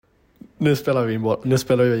Nu spelar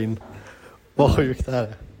vi in. Vad sjukt det här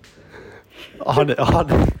är.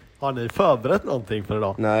 Har ni förberett någonting för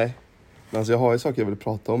idag? Nej. Alltså jag har ju saker jag vill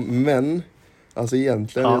prata om. Men alltså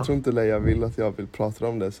egentligen, jag tror inte Leia vill att jag vill prata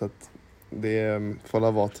om det. Så att det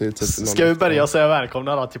får vara till typ Ska vi börja säga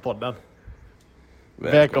välkomna då till podden?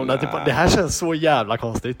 Välkomna till podden. Det här känns så jävla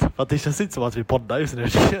konstigt. För att det känns inte som att vi poddar just nu. Det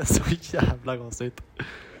känns så jävla konstigt.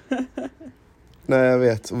 Nej, jag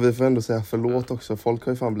vet. Och vi får ändå säga förlåt också. Folk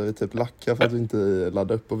har ju fan blivit typ lacka för att vi inte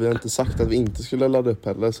laddade upp. Och vi har inte sagt att vi inte skulle ladda upp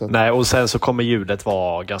heller. Så att... Nej, och sen så kommer ljudet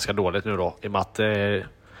vara ganska dåligt nu då. I och med att...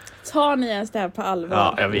 Tar ni ens det här på allvar?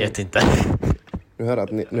 Ja, jag vet inte. Nu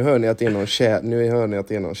hör ni att det är någon kärring.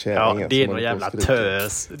 Ja, det är någon jävla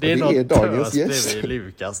tös. Det är någon tös bredvid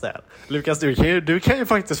Lukas där. Lukas, du kan ju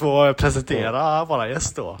faktiskt få presentera våra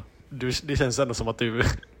gäst då. Det känns ändå som att du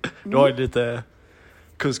har ju lite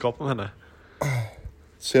kunskap om henne.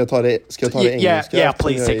 Så jag tar det engelska? Yeah,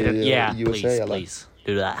 please take it. Yeah, please.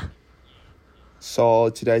 Do that. So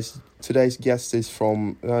today's guest is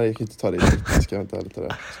from... Nej, jag kan inte ta det. Jag ska inte ta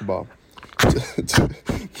det. Så bara...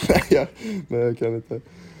 Nej, jag kan inte.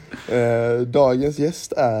 Dagens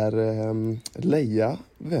gäst är Leia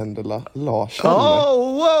Vendela Larsson.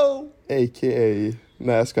 Oh, wow! A.k.a.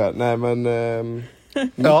 Nej, jag ska... Nej, men...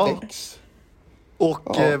 mitt ex.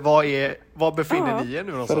 Och vad befinner ni er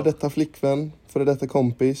nu någonstans? Före detta flickvän, före detta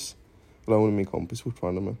kompis. Eller hon är min kompis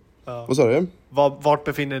fortfarande med. Vad sa du? Vart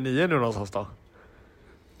befinner ni er nu någonstans då?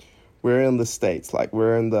 We're in the States, like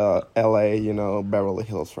we're in the LA, you know, Beverly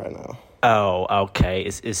Hills right now. Oh, okay.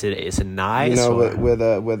 Is it nice? You know,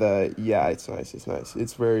 with a yeah, it's nice.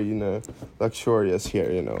 It's very, you know, luxurious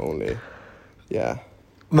here, you know, only. Yeah.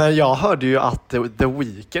 Men jag hörde ju att The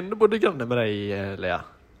Weeknd bodde granne med dig, Lea.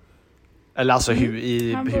 Eller alltså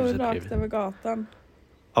i han huset. Han bor rakt över gatan.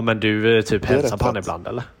 Ja, men du typ hälsar på han ibland,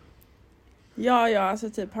 eller? Ja, alltså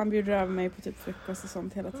typ han bjuder över mig på typ frukost och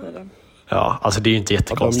sånt hela tiden. Ja, alltså det är ju inte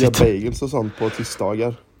jättekonstigt. De gör bagels och sånt på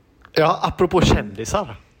tisdagar. Ja, apropå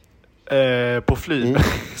kändisar. På flyg.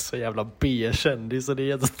 Så jävla B-kändis. Och det är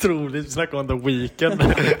jättetroligt. Vi snackar om The Weeknd.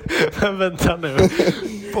 Men vänta nu.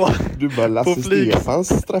 Du bara, Lasse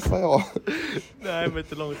Stefans träffar jag. Nej, men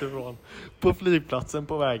inte långt ifrån. På flygplatsen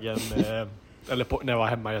på vägen. Eller när jag var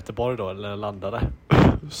hemma i Göteborg då. Eller landade.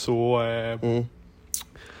 Så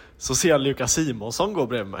ser jag Lukas Simonsson gå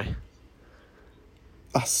bredvid mig.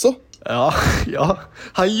 Asså? Ja.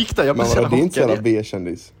 Han gick där. Jag blev så jävla chockad. Det är inte så jävla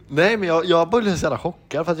B-kändis. Nej, men jag blev så jävla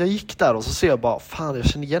chockad. För att jag gick där och så ser jag bara, fan, jag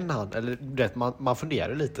känner igen han. Eller du vet, man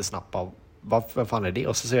funderar lite snabbt på vad fan är det?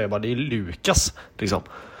 Och så ser jag bara, det är Lukas liksom.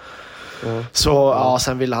 Så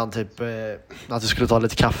sen ville han typ att vi skulle ta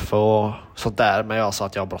lite kaffe och sånt där. Men jag sa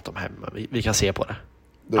att jag har bråttom hem. Vi kan se på det.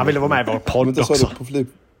 Han ville vara med i vår podd också.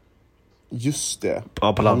 Just det.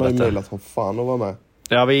 Ja, på han har ju landet. mejlat som fan att vara med.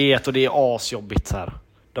 Jag vet, och det är asjobbigt så här.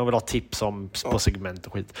 De vill ha tips om på segment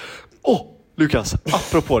och skit. Lukas,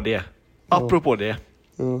 apropå det.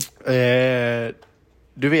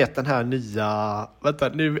 Du vet den här nya... Vänta,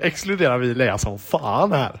 nu exkluderar vi Leia som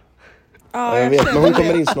fan här. Ja, jag vet, men hon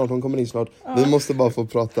kommer in snart. Vi måste bara få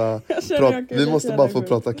prata... Vi måste bara få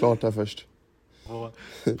prata klart här först.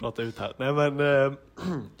 Prata ut här. Nej, men...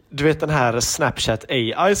 Du vet den här Snapchat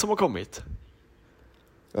AI som har kommit?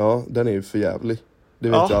 Ja, den är ju för jävlig. Det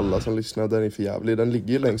vet ju alla som lyssnar, den är för jävlig. Den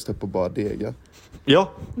ligger ju längst upp på bara dega.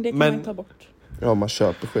 Ja, det kan man ta bort. Ja, man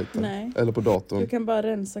köper skiten. Nej. Eller på datorn. Du kan bara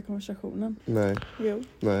rensa konversationen. Nej. Jo,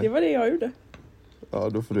 nej. Det var det jag gjorde. Ja,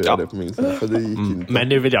 då får du göra det på min sida, för det gick inte. Men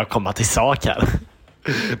nu vill jag komma till sak här.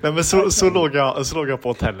 Nej, men så låg jag på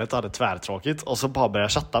hotellet och hade tvärtråkigt. Och så bara började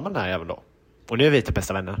jag chatta med den här jäveln då. Och nu är vi till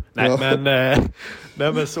bästa vänner.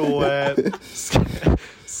 Men så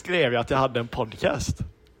skrev jag att jag hade en podcast.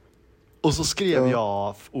 Och så skrev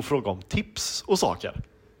jag och frågade om tips och saker.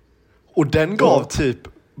 Och den gav typ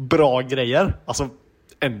bra grejer. Alltså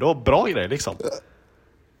ändå bra grejer liksom.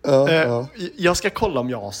 Jag ska kolla om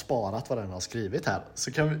jag har sparat vad den har skrivit här.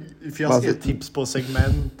 Så kan vi, för jag skrev tips på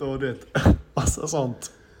segment och du vet, massa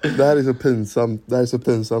sånt. Det här är så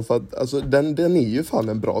pinsamt för att alltså, den är ju fan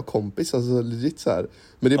en bra kompis, alltså legit så här.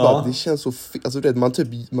 Men det är bara det känns så alltså du vet,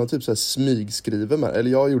 man typ så här smygskriver med,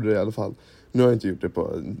 eller jag gjorde det i alla fall. Nu har jag inte gjort det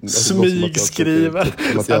på smygskriver.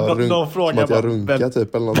 Som att jag runkar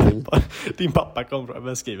typ eller någonting. Din pappa kom från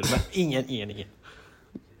men skriver men ingen.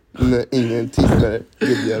 Nej, ingenting med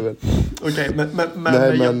gubbjävel. Okej,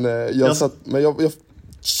 men jag satt men jag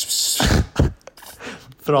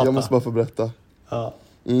måste bara få berätta.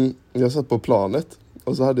 Jag satt på planet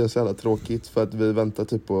Och så hade jag så jävla tråkigt för att vi väntade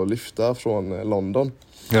typ på att lyfta från London.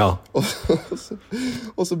 Ja.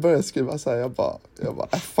 Och så började jag skriva så här, jag bara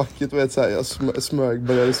fuck it, vet så här, jag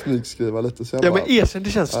började smygskriva lite så jag ja, bara, men erkänn, det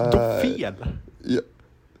känns då fel.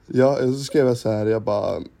 Ja, så skrev jag så här, jag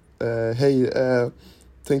bara hej,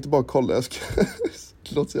 tänkte bara kolla, jag ska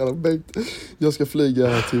låter så jävla bänkt. Jag ska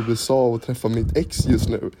flyga till USA och träffa mitt ex just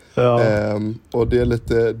nu. Ja. Och det är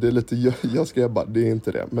lite jag skrev bara, det är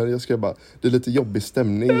inte det, men jag skrev bara, det är lite jobbig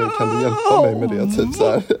stämning, kan du hjälpa mig med det, typ så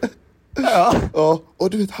här. Ja. Ja, och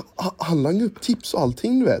du vet, han lade upp tips och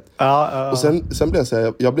allting, du vet. Ja. Och sen blev jag så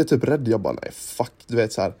här, jag blev typ rädd, jag bara, nej fuck, du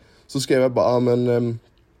vet så här. Så skrev jag bara, men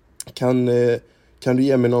kan du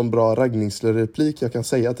ge mig någon bra raggningsreplik jag kan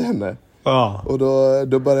säga till henne? Ja. Och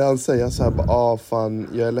då började han säga så här, fan,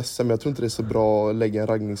 jag är ledsen, men jag tror inte det är så bra att lägga en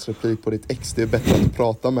raggningsreplik på ditt ex, det är bättre att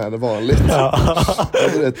prata med henne vanligt. Ja.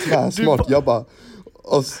 Och det är tvärsmart, jag bara,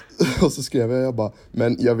 och så skrev jag bara,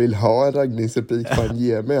 men jag vill ha en raggningsreplik, fan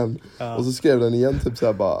ge mig en. Ja. Och så skrev den igen typ så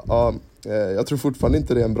här bara, jag tror fortfarande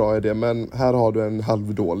inte det är en bra idé, men här har du en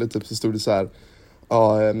halvdålig, typ så stod det så här,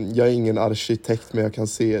 jag är ingen arkitekt, men jag kan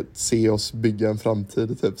se oss bygga en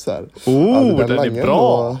framtid, typ så här. Den är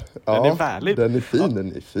bra. Den är värlig. Den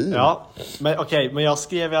är fin. Ja, men okej, men jag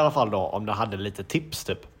skrev i alla fall då om det hade lite tips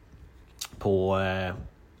typ på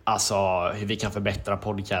alltså hur vi kan förbättra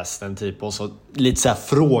podcasten typ, och så lite så här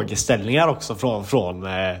frågeställningar också från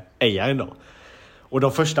även då. Och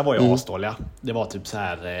de första var ju asdåliga. Det var typ så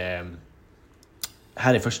här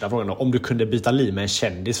här är första frågan då. Om du kunde byta liv med en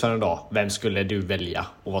kändis för en dag, vem skulle du välja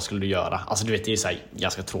och vad skulle du göra? Alltså du vet, det är så här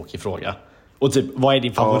ganska tråkig fråga. Och typ, vad är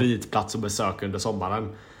din favoritplats att besöka under sommaren?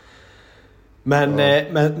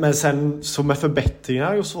 Men sen så med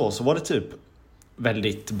förbättringar och så var det typ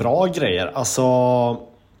väldigt bra grejer. Alltså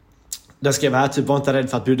den skrev här typ, var inte rädd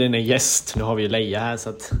för att bjuda in en gäst. Nu har vi ju Leia här, så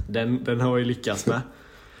att den har vi lyckats med.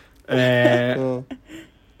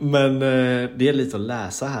 Men det är lite att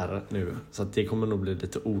läsa här nu, så att det kommer nog bli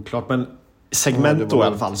lite oklart. Men segment då i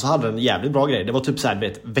alla fall, så hade den en jävligt bra grej. Det var typ så här, du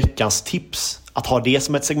vet, veckans tips. Att ha det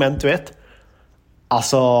som ett segment, du vet.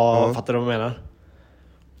 Alltså, fattar du vad jag menar?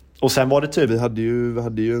 Och sen var det typ, vi hade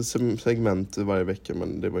ju en segment varje vecka,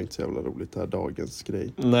 men det var inte så jävla roligt, det här dagens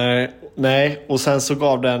grej. Nej. Och sen så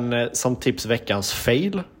gav den som tips veckans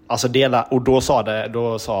fail. Alltså dela, och då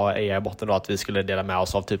sa EA i botten då att vi skulle dela med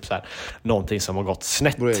oss av typ så här någonting som har gått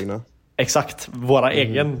snett. Våra egna. Exakt, våra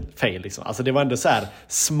egen fail liksom. Alltså det var ändå så här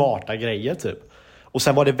smarta grejer typ. Och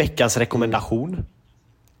sen var det veckans rekommendation.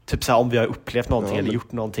 Typ så här, om vi har upplevt någonting eller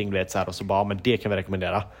gjort någonting, du vet så här, och så bara, men det kan vi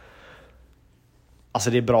rekommendera. Alltså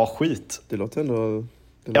det är bra skit. Det låter ändå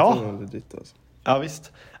ditt alltså. Ja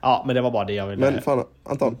visst. Ja, men det var bara det jag ville. Men fan,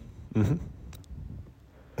 Anton.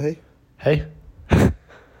 Hej.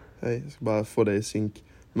 Hej, jag ska bara få dig i synk.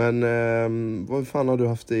 Men vad fan har du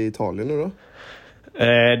haft i Italien nu då?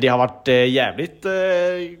 Det har varit jävligt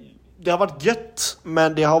det har varit gött,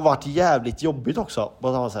 men det har varit jävligt jobbigt också på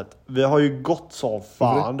ett annat sätt. Vi har ju gått så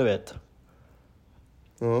fan, du vet.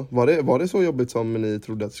 Ja, var det så jobbigt som ni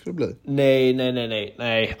trodde att det skulle bli?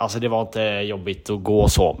 Nej, alltså det var inte jobbigt att gå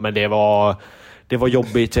så, men det var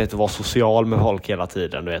jobbigt att vara social med folk hela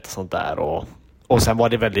tiden, du vet, sånt där. Och sen var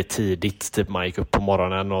det väldigt tidigt, typ man gick upp på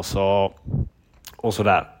morgonen och så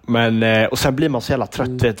där. Men och sen blir man så jävla trött,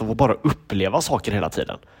 vet, av att bara uppleva saker hela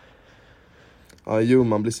tiden. Ja, jo,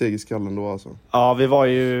 man blir seg i skallen då alltså. Ja, vi var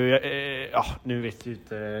ju nu vet ju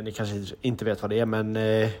inte, ni kanske inte vet vad det är, men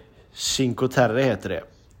Cinque Terre heter det.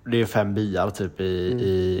 Det är 5 byar typ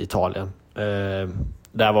i Italien.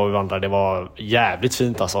 Där var vi vandrade. Det var jävligt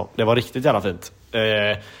fint alltså. Det var riktigt jävla fint.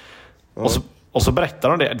 Och så berättar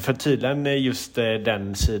de det. För tydligen just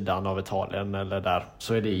den sidan av Italien eller där,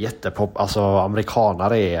 så är det jättepop. Alltså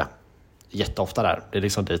amerikanare är jätteofta där. Det är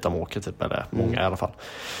liksom dit de åker typ, eller många i alla fall.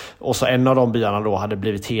 Och så en av de byarna då hade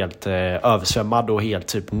blivit helt översvämmad och helt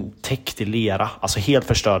typ täckt i lera. Alltså helt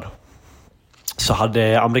förstörd. Så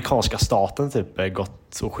hade amerikanska staten typ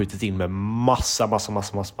gått och skjutit in med massa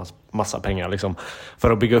pengar liksom,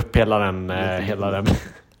 för att bygga upp hela den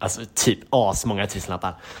alltså typ många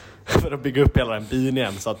tusenlappar för att bygga upp hela den byn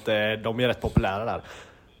igen, så att de är rätt populära där.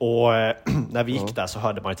 Och när vi gick där så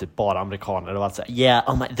hörde man ju typ bara amerikaner. Det var så här, yeah,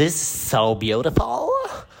 oh my, this is so beautiful.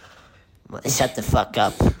 Shut the fuck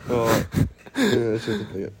up.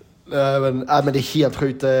 Men det är helt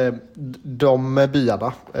sjukt. De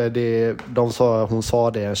byarna, hon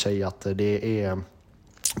sa det, en tjej, att det är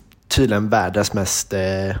tydligen världens mest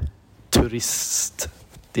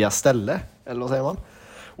turistiga ställe, eller vad säger man?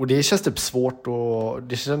 Och det känns typ svårt och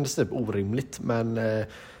det känns typ orimligt, men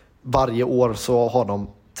varje år så har de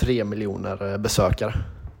 3 miljoner besökare.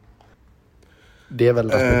 Det är väl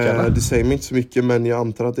rätt mycket, eller? Det säger mig inte så mycket, men jag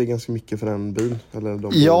antar att det är ganska mycket för en byn. Eller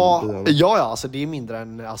de ja, alltså det är mindre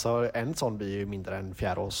än, alltså en sån by är ju mindre än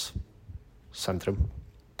Fjärås centrum.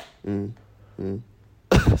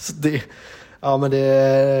 Så det, ja men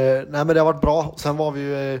det, nej men det har varit bra. Sen var vi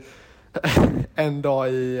ju en dag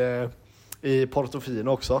i Portofino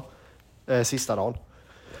också, sista dagen.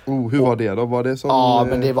 Hur var det då? Var det som... Ja,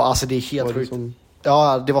 men det var, alltså det är helt sjukt. Som...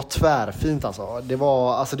 Ja, det var tvärfint alltså. Det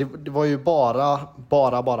var ju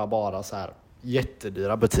bara så här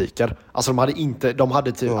jättedyra butiker. Alltså de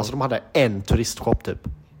hade typ, alltså de hade en turistshop typ.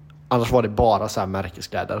 Annars var det bara så här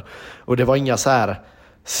märkeskläder. Och det var inga så här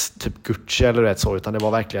typ Gucci eller rätt så, utan det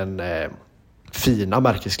var verkligen fina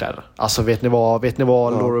märkeskläder. Alltså vet ni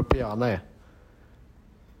vad Loro Piana är?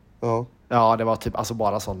 Ja. Ja, det var typ alltså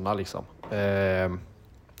bara sådana liksom.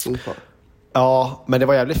 Ja, men det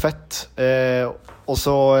var jävligt fett. Och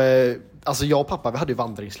så alltså jag och pappa, vi hade ju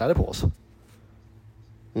vandringskläder på oss. Så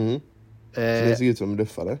det såg ut som en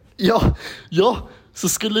luffare. Ja, så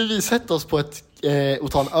skulle vi sätta oss på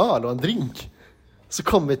och ta en öl och en drink. Så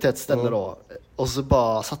kom vi till ett ställe då, och så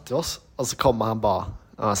bara satte vi oss. Och så kommer han bara,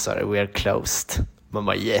 sorry, we're closed. Man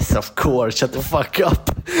bara, yes of course, shut the fuck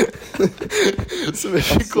up. Så vi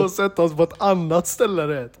fick gå och sätta oss på ett annat ställe,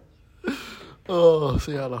 rätt.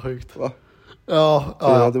 Så jävla sjukt. Va?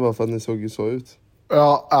 Ja. Det var för att ni såg ju så ut.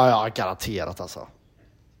 Ja, garanterat alltså.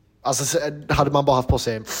 Alltså hade man bara haft på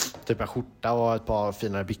sig typ en skjorta och ett par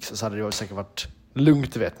finare byxor så hade det säkert varit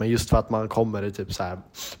lugnt, vet. Men just för att man kommer i typ så här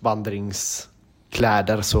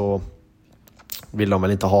vandringskläder så vill de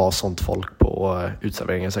väl inte ha sånt folk på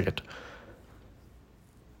utserveringen säkert.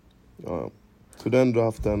 Ja. Så du har ändå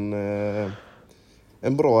haft en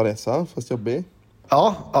bra resa, fast jobbig.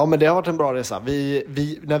 Ja, men det har varit en bra resa.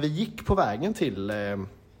 När vi gick på vägen till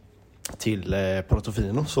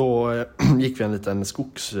Portofino så gick vi en liten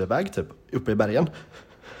skogsväg typ uppe i bergen.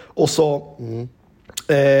 Och så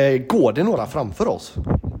går det några framför oss.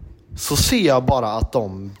 Så ser jag bara att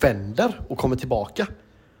de vänder och kommer tillbaka.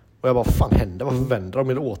 Och jag bara, vad fan händer? Varför vänder de?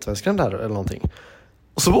 Eller återvändsgränd där eller någonting?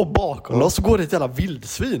 Och så bakom oss så går det ett jävla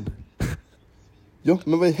vildsvin. Ja,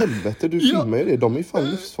 men vad i helvete? Du filmar ju det. De är ju fan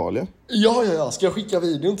livsfarliga. Ja. Ska jag skicka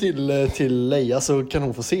videon till Leia så kan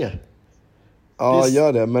hon få se? Ja,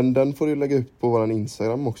 gör det. Men den får du lägga upp på våran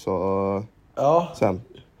Instagram också. Sen.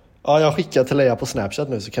 Ja, jag skickar till Leia på Snapchat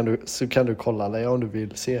nu så kan du kolla, Leia, om du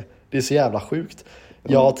vill se. Det är så jävla sjukt.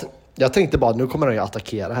 Jag tänkte bara, nu kommer de ju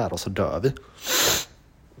attackera här och så dör vi.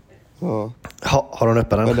 Ja. Har hon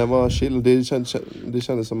öppen den? Men den var chill. Det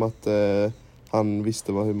kändes som att han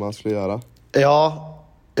visste hur man skulle göra. Ja.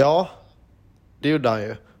 Det gjorde han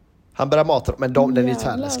ju. Han började mata, men den är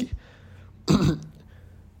tvärläskig.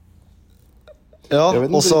 Ja, jag vet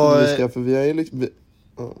inte och så... vi ska, för vi är ju liksom...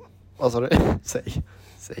 Vad sa du? Säg.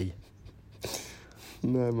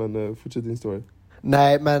 Nej, men fortsätt din story.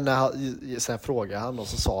 Nej, men sen frågade han och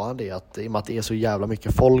så sa han det att i och med att det är så jävla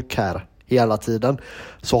mycket folk här hela tiden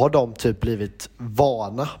så har de typ blivit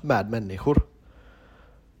vana med människor.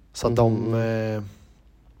 Så att de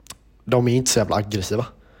är inte så jävla aggressiva.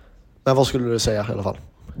 Men vad skulle du säga i alla fall?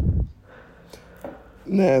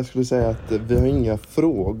 Nej, jag skulle säga att vi har inga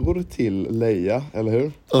frågor till Leia, eller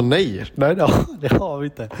hur? Nej, det har vi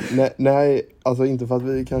inte. Nej, alltså inte för att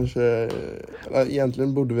vi kanske...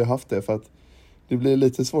 Egentligen borde vi haft det, för att det blir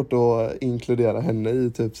lite svårt att inkludera henne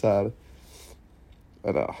i typ så här...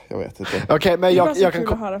 Eller, jag vet inte. Okej, men jag kan...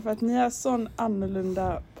 att höra, för att ni har sån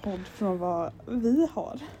annorlunda podd från vad vi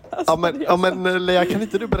har. Alltså, men Leia, kan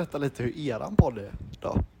inte du berätta lite hur eran podd är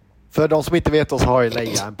då? För de som inte vet oss har ju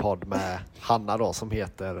Leia en podd med Hanna då som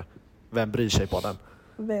heter Vem bryr sig podden?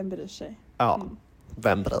 Vem bryr sig? Ja,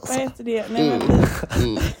 vem bryr sig? Vad heter det? Nej, men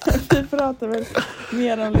vi pratar väl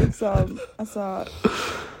mer om liksom, alltså,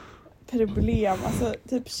 problem, alltså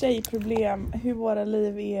typ tjejproblem, hur våra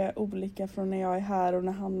liv är olika från när jag är här och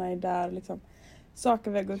när Hanna är där, liksom.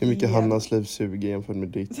 Saker vi har gått hur mycket igenom. Hannas liv suger jämfört med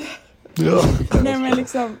ditt. Ja. Nej, men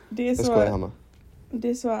liksom, det är jag skojar, Hanna. Det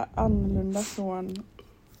är så annorlunda från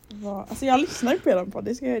alltså jag lyssnar ju på er på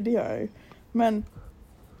det gör jag ju. Men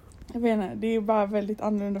jag vet inte, det är bara väldigt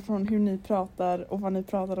annorlunda från hur ni pratar och vad ni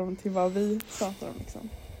pratar om till vad vi pratar om liksom.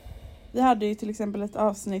 Vi hade ju till exempel ett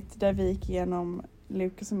avsnitt där vi gick igenom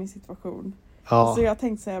Lukas och min situation. Ja. Så jag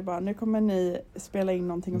tänkte säga bara, nu kommer ni spela in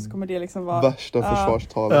någonting och så kommer det liksom vara värsta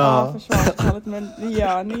försvarstalet. Ja, försvarstalet, men det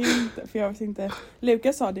gör ni ju inte. För jag vet inte,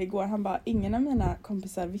 Lukas sa det igår, han bara, ingen av mina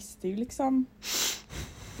kompisar visste ju liksom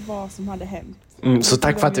vad som hade hänt. Så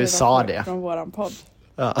tack för att du sa det. Från våran podd.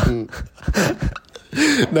 Ja.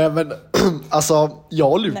 Nej, men alltså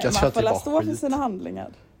jag och Lukas man pratar får ju bara stå skit. för sina handlingar.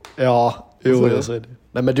 Ja, jo, så är det.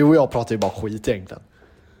 Nej, men du och jag pratar ju bara skit egentligen.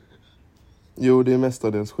 Jo, det är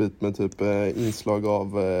mestadels skit med typ inslag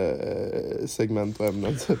av segment och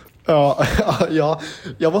ämnen typ. Ja,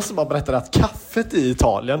 jag måste bara berätta att kaffet i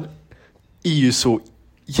Italien är ju så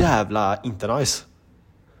jävla inte nice.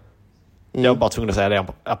 Jag var bara tvungen att säga det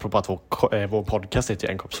apropå att vår podcast heter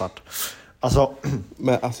ju En kopp svart. Alltså,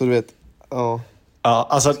 men alltså du vet, ja. Ja,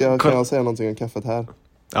 alltså, kan jag säga någonting om kaffet här?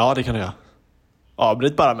 Ja, det kan du göra. Ja,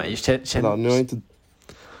 bryt bara mig. Ja, nu har jag inte...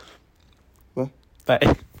 Va? Nej,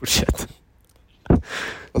 fortsätt.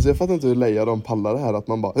 Alltså jag fattar inte hur leia de pallar det här, att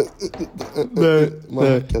man bara... man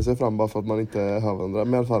hackar sig fram bara för att man inte hör varandra.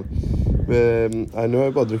 Men i alla fall, nu har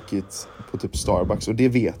jag bara druckit på typ Starbucks, och det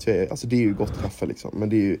vet jag, alltså det är ju gott kaffe liksom. Men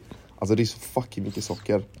det är ju, alltså det är så fucking mycket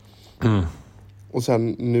socker. Mm. Och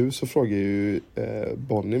sen nu så frågar ju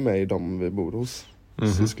Bonnie mig, de vi bor hos.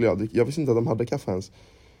 Så skulle jag visste inte att de hade kaffe ens.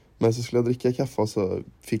 Men så skulle jag dricka kaffe och så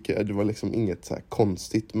fick jag, det var liksom inget så här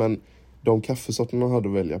konstigt. Men de kaffesorterna man hade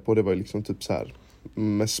att välja på, det var ju liksom typ så här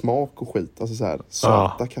med smak och skit. Alltså så här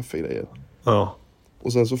söta kaffegrejer. Ja.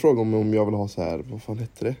 Och sen så frågade de om jag vill ha så här, vad fan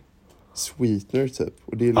heter det? Sweetener typ.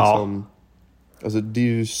 Och det är liksom, alltså det är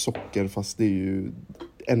ju socker fast det är ju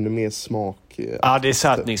ännu mer smak. Ja, det är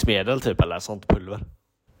sötningsmedel typ, eller sånt pulver.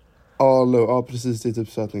 Ja, precis, det är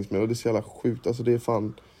typ sötningsmedel. Och det är så jävla sjukt. Alltså det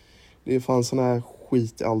är fan sån här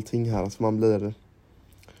skit i allting här. Alltså man blir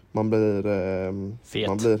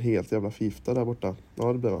helt jävla förgiftad där borta. Ja,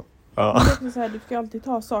 det blir man. Ja. Så här, du ska alltid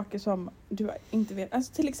ta saker som du inte vet.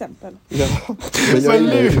 Alltså till exempel. Ja, men jag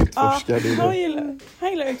gillar utforska.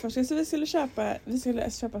 Han gillar utforska. Så vi skulle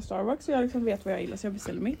köpa Starbucks. Och jag liksom vet vad jag gillar, så jag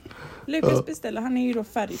beställer mitt. Lukas beställer. Han är ju då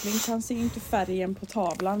färgblind, så han ser inte färgen på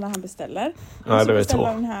tavlan när han beställer. Nej, så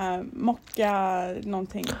beställer den här mocka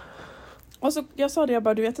någonting. Och så jag sa det, jag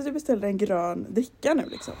bara, du vet att du beställde en grön dricka nu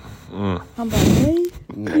liksom. Han bara, nej.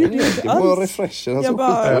 Det var refreshen. Jag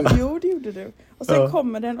bara, jo det gjorde du. Och sen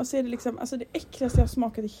kommer den och så är det liksom, alltså det äckligaste jag har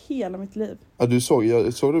smakat i hela mitt liv. Ja,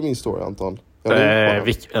 såg du min story, Anton?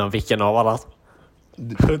 Vilken av alla?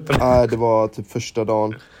 Det var typ första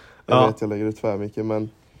dagen. Jag vet, jag lägger ut för mycket, men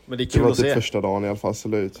det är kul var att typ se. första dagen i alla fall,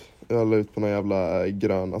 så jag la ut på någon jävla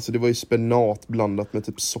grön. Alltså det var ju spenat blandat med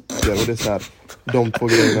typ socker. Och det är så här, de två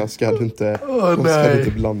grejerna ska du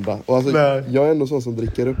inte blanda. Och alltså, jag är ändå sån som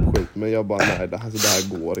dricker upp skit. Men jag bara, nej, det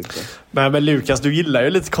här går inte. Nej, men Lukas, du gillar ju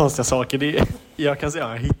lite konstiga saker. Jag kan säga,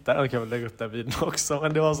 jag hittar, jag kan väl lägga upp den videon också.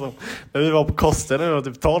 Men det var så, när vi var på Kosten när vi var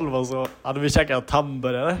typ 12, och så hade vi käkat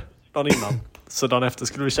hamburgare dagen innan. Så dagen efter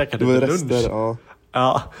skulle vi käka lite lunch.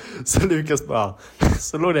 Ja, så Lukas bara,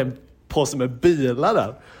 så låg det en påse med bilar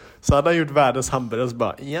där. Så hade han gjort världens hamburgare, så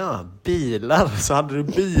bara, bilar. Så hade du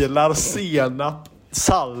bilar, senap,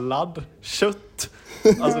 sallad, kött.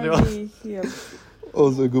 Alltså det var helt...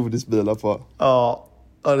 Och så godisbilar på. Ja,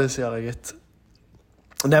 det är så jävla gött.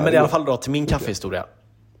 Nej, men i alla fall då till min kaffehistoria.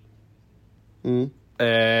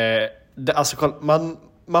 Alltså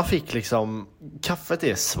man fick liksom, kaffet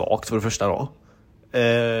är svagt för det första då.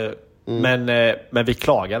 Men vi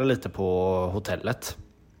klagade lite på hotellet.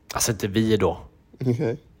 Alltså inte vi då.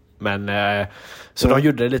 Okay. Men så de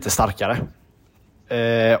gjorde det lite starkare.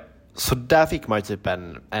 Så där fick man ju typ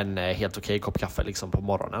en helt okej kopp kaffe liksom på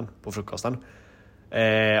morgonen, på frukosten.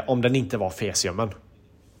 Om den inte var fesiummen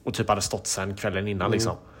och typ hade stått sen kvällen innan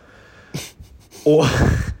liksom.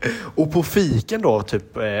 Och på fiken då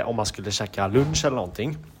typ, om man skulle käka lunch eller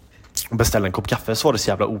någonting och beställa en kopp kaffe, så var det så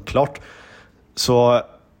jävla oklart. Så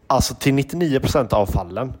alltså till 99% av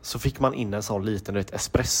fallen så fick man in en sån liten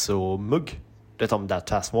espresso-mugg. Det är de där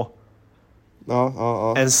tvärsmå.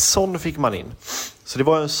 Ja. En sån fick man in. Så det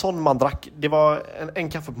var en sån man drack. Det var en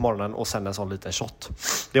kaffe på morgonen och sen en sån liten shot.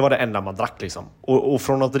 Det var det enda man drack liksom. Och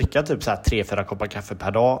från att dricka typ så här 3-4 koppar kaffe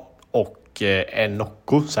per dag och en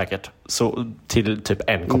Nocco säkert, så till typ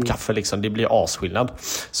en kopp kaffe liksom. Det blir asskillnad.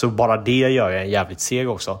 Så bara det gör jag en jävligt seg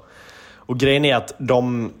också. Och grejen är att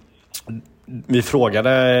vi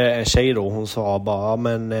frågade en tjej då, hon sa bara,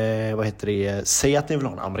 men vad heter det, säg att ni vill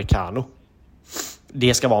ha en americano.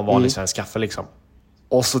 Det ska vara en vanlig svensk kaffe liksom.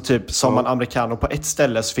 Och så typ, som man americano på ett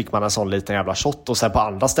ställe, så fick man en sån liten jävla shot. Och sen på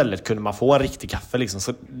andra stället kunde man få en riktig kaffe liksom.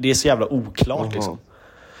 Så det är så jävla oklart liksom.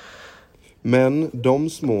 Men de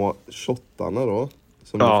små shottarna då,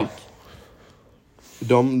 som du fick,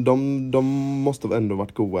 de måste ändå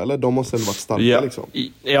varit goda, eller? De måste ändå varit starka liksom.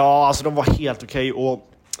 Ja, alltså de var helt okej. Och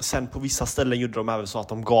sen på vissa ställen gjorde de även så att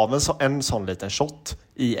de gav en sån liten shot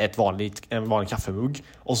i en vanlig kaffemugg.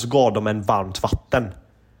 Och så gav de en varmt vatten.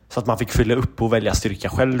 Så att man fick fylla upp och välja styrka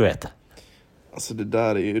själv, du vet. Alltså det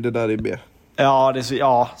där är B.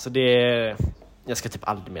 Ja, så det är... Jag ska typ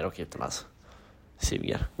aldrig mer åka utomlands.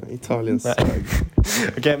 Suger. Italiens sög.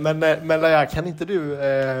 Okej, men Leia, kan inte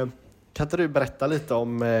du berätta lite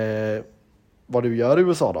om vad du gör i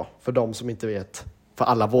USA då? För de som inte vet. För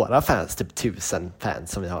alla våra fans, typ 1000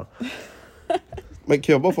 fans som vi har. Men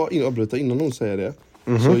kan jag bara få avbryta innan hon säger det?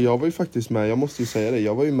 Så jag var ju faktiskt med, jag måste ju säga det.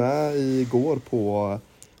 Jag var ju med igår på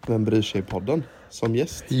den bryr sig-podden som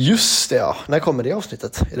gäst. Just det, ja. När kommer det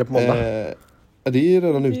avsnittet? Är det på måndag? Det är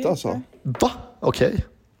redan ute alltså. Va? Okej.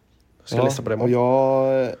 Ska jag lyssna på det och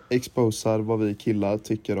imorgon? jag exposar vad vi killar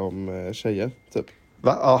tycker om tjejer, typ.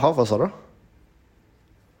 Va? Jaha, vad sa du?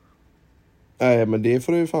 Nej, men det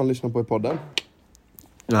får du ju fan lyssna på i podden.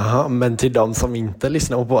 Jaha, men till de som inte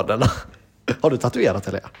lyssnar på podden. Har du tatuerat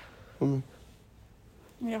eller?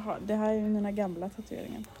 Jaha, det här är ju mina gamla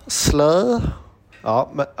tatueringar. Slö. Ja,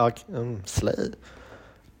 men slö.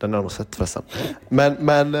 Den har jag nog sett förresten.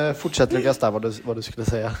 Men fortsätt Lukas där vad du skulle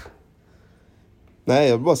säga. Nej,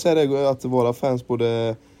 jag vill bara säga det att våra fans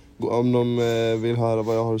borde, om de vill höra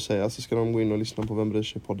vad jag har att säga, så ska de gå in och lyssna på Vem bryr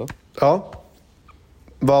sig-podden. Ja.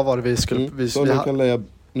 Vad var det vi skulle... Så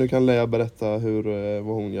nu kan Leia berätta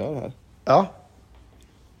vad hon gör här. Ja.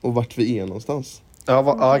 Och vart vi är någonstans.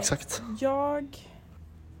 Ja, exakt.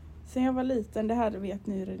 Sen jag var liten, det här vet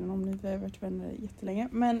ni redan om ni har varit vänner jättelänge.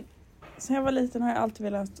 Men sen jag var liten har jag alltid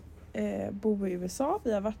velat bo i USA.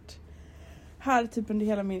 Vi har varit här typ under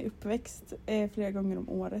hela min uppväxt flera gånger om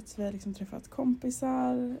året. Så vi har liksom träffat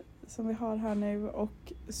kompisar som vi har här nu.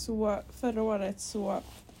 Och så förra året så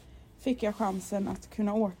fick jag chansen att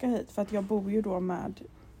kunna åka hit. För att jag bor ju då med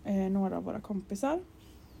några av våra kompisar.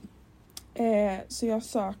 Så jag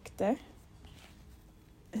sökte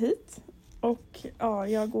hit. Och ja,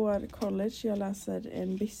 jag går college. Jag läser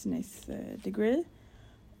en business degree.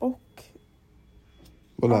 Och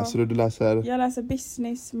vad läser du? Du läser? Jag läser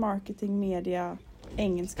business, marketing, media,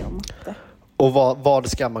 engelska och matte. Och vad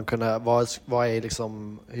ska man kunna... Vad är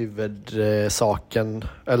liksom huvudsaken?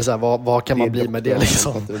 Eller så här, vad kan man bli med det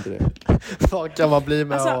liksom? Vad kan man bli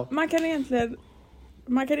med? Alltså, man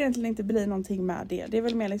kan egentligen inte bli någonting med det. Det är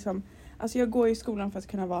väl mer liksom... Alltså jag går i skolan för att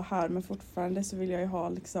kunna vara här. Men fortfarande så vill jag ju ha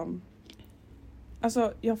liksom...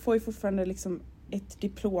 Alltså jag får ju fortfarande liksom ett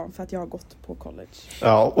diplom för att jag har gått på college.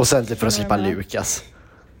 Ja, och sen för att slippa Lukas.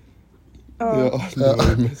 Ja, det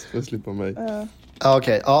var ju mest för att slippa mig.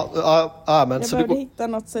 Okej. Ja, men jag så behövde hitta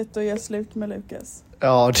något sätt att göra slut med Lukas.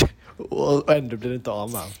 Ja, och ändå blir det inte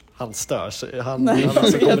av med. Han stör sig. Han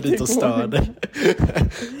alltså kommer dit och stör dig.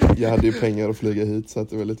 Jag hade ju pengar att flyga hit så att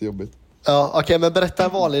det var lite jobbigt. Ja, okej, men berätta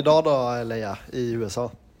en vanlig dag då, Leia, i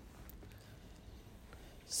USA.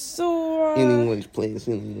 Så... In English,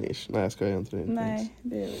 please, in English. Nej, jag skojar inte. Nej,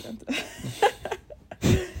 det vill jag inte.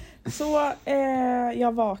 Så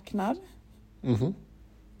jag vaknar. Mm-hmm.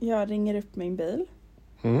 Jag ringer upp min bil.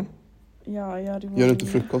 Mm. Gör du inte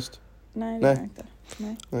frukost? Nej, det gör jag inte.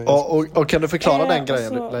 Nej. Och kan du förklara den grejen,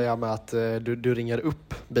 så... Leia, med att du ringer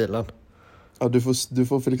upp bilen? Ja, du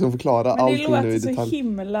får liksom förklara allting nu i detalj. Men det låter så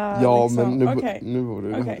himla... Ja, liksom. men nu var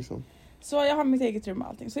det här liksom. Så jag har mitt eget rum och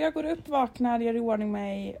allting. Så jag går upp, vaknar, gör i ordning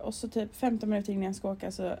mig. Och så typ 15 minuter innan jag ska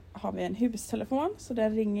åka så har vi en hustelefon. Så där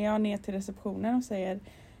ringer jag ner till receptionen och säger: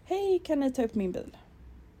 hej, kan ni ta upp min bil?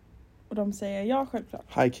 Och de säger ja, självklart.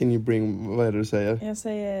 Hi, can you bring... Vad är det du säger? Jag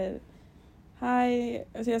säger... Hej,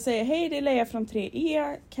 alltså jag säger hej, det är Leia från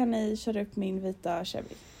 3E. Kan ni köra upp min vita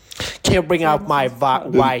Chevy? Can you bring out my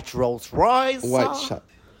white Rolls Royce? White shot.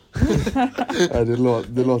 Ja,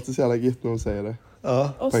 det låter så jävla gött när hon säger det.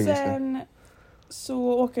 Och sen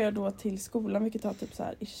så åker jag då till skolan, vilket tar typ så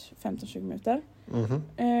här 15-20 minuter.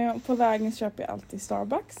 Mm-hmm. Och på vägen köper jag alltid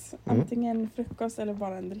Starbucks. Antingen frukost eller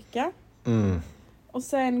bara en dricka. Mm. Och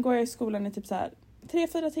sen går jag i skolan i typ så här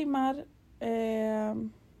 3-4 timmar.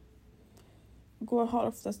 Har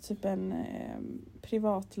oftast typ en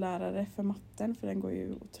privatlärare för matten, för den går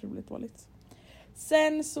ju otroligt dåligt.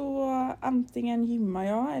 Sen så antingen gymmar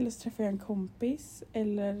jag eller så träffar jag en kompis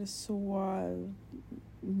eller så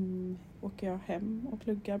åker jag hem och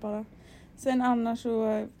pluggar bara. Sen annars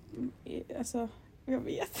så alltså jag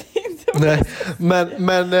vet inte. Nej,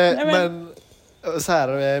 men så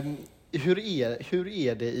här, hur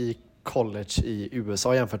är det i college i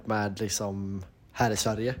USA jämfört med liksom här i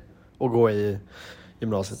Sverige och gå i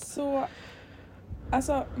gymnasiet? Så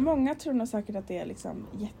alltså många tror nog säkert att det är liksom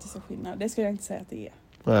jättestor skillnad. Det skulle jag inte säga att det är.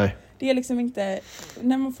 Nej. Det är liksom inte,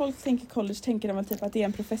 när folk tänker college tänker de typ att det är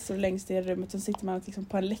en professor längst i rummet, så sitter man liksom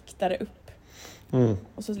på en läktare upp. Mm.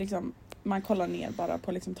 Och så liksom man kollar ner bara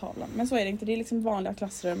på liksom tavlan. Men så är det inte, det är liksom vanliga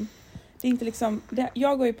klassrum. Det är inte liksom,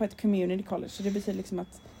 jag går ju på ett community college, så det betyder liksom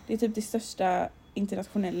att det är typ det största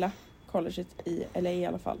internationella colleget i LA i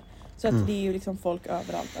alla fall. Så att det är ju liksom folk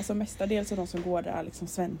överallt. Alltså mestadels av de som går där är liksom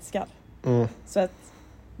svenskar. Mm. Så att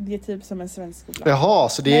det är typ som en svensk skola. Jaha,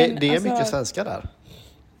 så det är alltså, mycket svenskar där?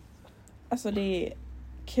 Alltså det är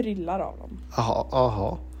kryllar av dem.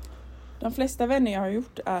 Aha. De flesta vänner jag har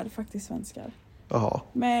gjort är faktiskt svenskar. Jaha.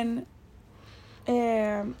 Men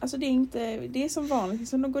alltså det är som vanligt.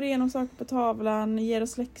 Liksom, de går igenom saker på tavlan, ger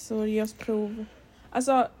oss läxor, ger oss prov.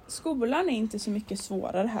 Alltså skolan är inte så mycket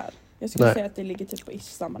svårare här. Jag skulle säga att det ligger typ på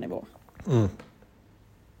samma nivå.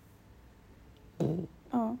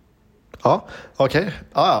 Ja. Ja, okej.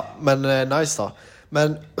 Ja, men nice då.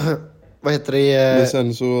 Men vad heter det? Men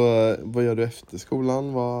sen så, vad gör du efter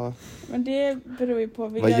skolan? Men det beror ju på.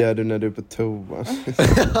 Vad gör du när du är på toa?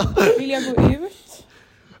 Vill jag gå ut?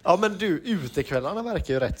 Ja, men du, utekvällarna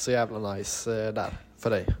verkar ju rätt så jävla nice där för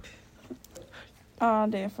dig. Ja,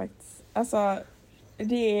 det är faktiskt. Alltså,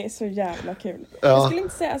 det är så jävla kul. Ja. Jag skulle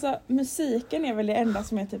inte säga, alltså musiken är väl det enda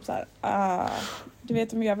som är typ så här. Du vet,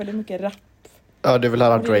 de gör väldigt mycket rap. Ja, du vill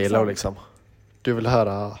höra Drelo liksom. Du vill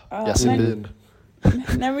höra Jasmin.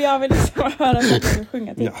 Nej, men jag vill liksom höra att jag vill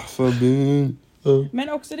sjunga till. Ja, förbud. Men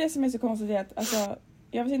också det som är så konstigt är att, alltså,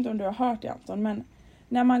 jag vet inte om du har hört det, Anton, men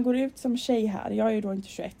när man går ut som tjej här, jag är ju då inte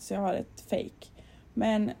 21 så jag har ett fake.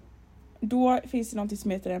 Men då finns det något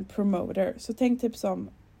som heter en promoter. Så tänk typ som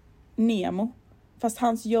Nemo. Fast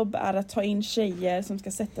hans jobb är att ta in tjejer som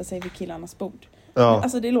ska sätta sig vid killarnas bord. Ja. Men,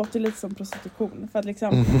 alltså det låter lite som prostitution. För att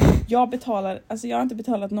liksom, jag har inte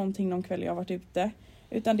betalat någonting någon kväll jag har varit ute.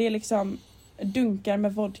 Utan det är liksom dunkar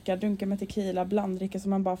med vodka, dunkar med tequila, blandricka som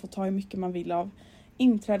man bara får ta hur mycket man vill av.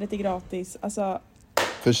 Inträdet är gratis. Alltså,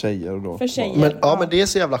 för tjejer då. För tjejer, men det är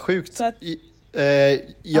så jävla sjukt. Så att,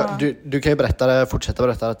 du kan ju fortsätta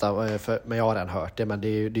berätta detta, men jag har redan hört det, men det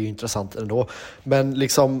är ju intressant ändå. Men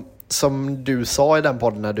liksom, som du sa i den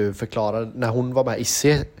podden när du förklarade, när hon var med,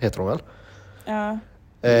 Issi heter hon väl? Ja.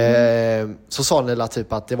 Så sa ni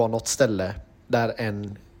typ att det var något ställe där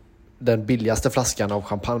den billigaste flaskan av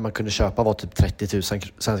champagne man kunde köpa var typ 30 000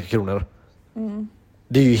 svenska kronor.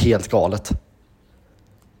 Det är ju helt galet.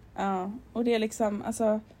 Ja, och det är liksom,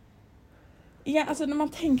 alltså när man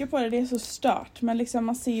tänker på det är så stört. Men liksom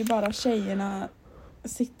man ser ju bara tjejerna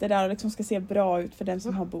sitter där och liksom ska se bra ut för den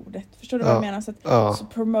som har bordet. Förstår du vad jag menar? Så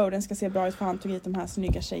promoten ska se bra ut för han tog hit de här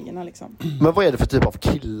snygga tjejerna liksom. Men vad är det för typ av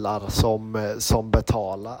killar som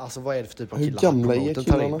betalar? Alltså vad är det för typ av killar? Hur gamla är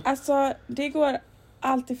killarna? Alltså det går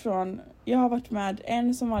allt ifrån, jag har varit med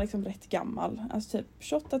en som var liksom rätt gammal. Alltså typ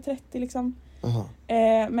 28-30 liksom.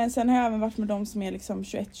 Men sen har jag även varit med de som är liksom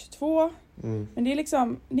 21-22. Men det är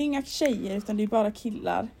liksom, det är inga tjejer utan det är bara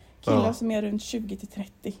killar. Killar som är runt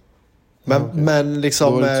 20-30. Men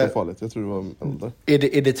liksom, då var det inte så farligt, jag tror det var äldre.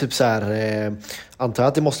 Är det typ så här, antar jag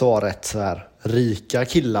att det måste vara rätt så här rika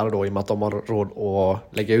killar då, i och med att de har råd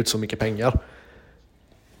att lägga ut så mycket pengar?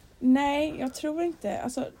 Nej, jag tror inte.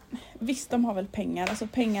 Alltså, visst, de har väl pengar. Alltså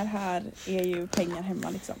pengar här är ju pengar hemma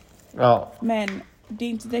liksom. Ja. Men det är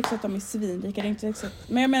inte direkt så att de är svinrika. Det är inte direkt så att,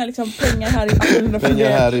 men jag menar liksom, pengar här är annorlunda. Pengar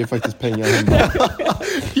här är ju faktiskt pengar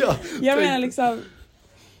hemma. Jag menar liksom,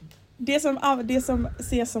 det som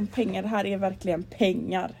ses som pengar här är verkligen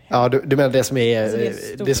pengar. Ja, du menar det som är, alltså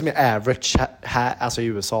det som är average här, alltså i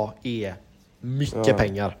USA, är mycket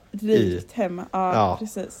pengar. Rikt hemma, ja,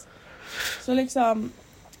 precis. Så liksom,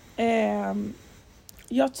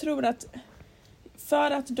 jag tror att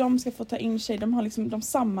för att de ska få ta in tjejer, de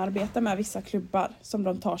samarbetar med vissa klubbar som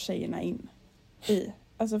de tar tjejerna in i.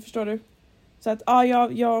 Alltså förstår du? Så att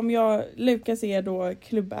om Lukas är då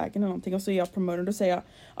klubbägaren eller någonting och så är jag promotor, då säger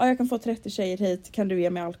jag kan få 30 tjejer hit, kan du ge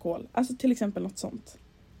mig alkohol? Alltså till exempel något sånt.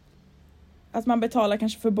 Att man betalar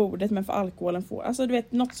kanske för bordet men för alkoholen får. Alltså du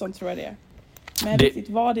vet, något sånt tror jag det är. Men riktigt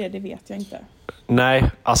vad det är, det vet jag inte.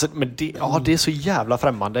 Nej, alltså men det är så jävla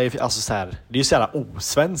främmande. Alltså så här, det är ju så jävla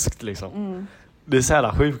osvenskt liksom. Det är så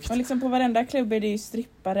jävla sjukt. Och liksom på varenda klubb är det ju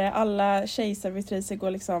strippare. Alla tjejservitriser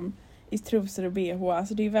går liksom i trosor och bh.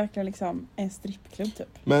 Alltså det är ju verkligen liksom en strippklubb typ.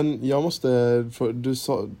 Men jag måste,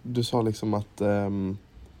 du sa liksom att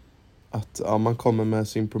man kommer med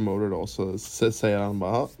sin promoter då, så säger han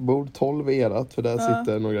bara, bord 12 är erat, för där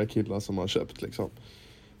sitter några killar som har köpt liksom.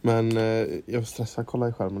 Men jag stressar, kolla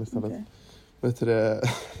i skärmen istället. Okay. Vet du det?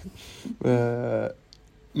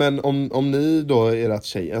 Men om ni då är rätt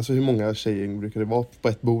tjejer, alltså hur många tjejer brukar det vara på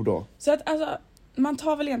ett bord då? Så att alltså, man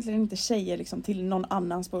tar väl egentligen inte tjejer liksom till någon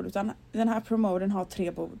annans bord, utan den här promoten har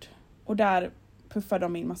 3 bord. Och där puffar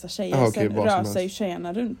de in massa tjejer, okay, sen rör sig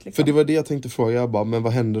tjejerna runt liksom. För det var det jag tänkte fråga, jag bara, men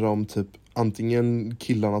vad händer om typ antingen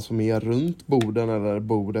killarna som är runt borden eller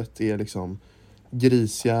bordet är liksom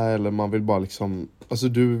grisiga, eller man vill bara liksom, alltså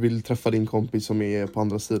du vill träffa din kompis som är på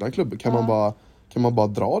andra sidan klubben, kan man bara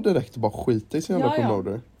dra direkt och bara skita i sin jävla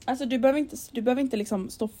promoter? Alltså du behöver inte liksom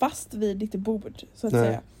stå fast vid ditt bord så att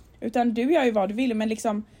säga. Utan du gör ju vad du vill, men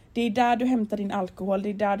liksom det är där du hämtar din alkohol. Det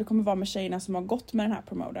är där du kommer vara med tjejerna som har gått med den här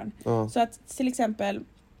promoten. Så att till exempel,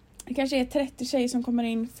 det kanske är 30 tjejer som kommer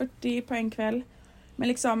in, 40 på en kväll. Men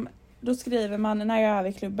liksom, då skriver man, när jag är över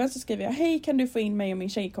i klubben så skriver jag: hej, kan du få in mig och min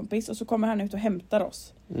tjejkompis? Och så kommer han ut och hämtar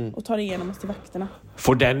oss. Och tar igenom oss till vakterna.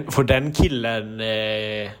 Får den killen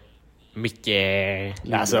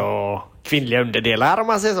mycket alltså kvinnliga underdelar, om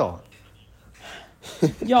man säger så?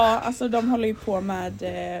 Ja, alltså de håller ju på med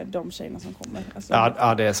de tjejerna som kommer. Alltså,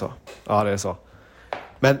 ja, det är så. Ja, det är så.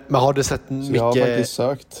 Men har du sett mycket... Jag har faktiskt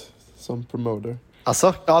sökt som promoter.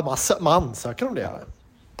 Alltså, ja, man söker om det här.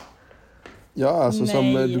 Ja, alltså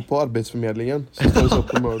som du på arbetsförmedlingen. Så står det så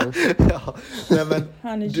promoter. Ja, men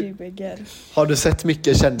han är jubigger. Har du sett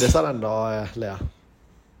mycket kändisar ändå, Lea?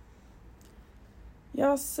 Jag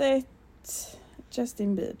har sett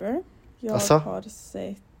Justin Bieber. Jag har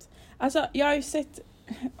sett... Alltså, jag har ju sett...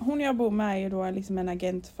 Hon jag bor med är ju då liksom en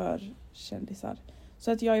agent för kändisar.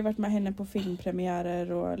 Så att jag har ju varit med henne på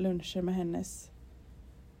filmpremiärer och luncher med hennes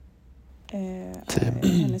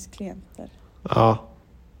klienter. Ja.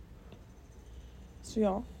 Så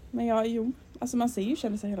ja, men alltså man ser ju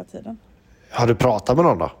kändisar hela tiden. Har du pratat med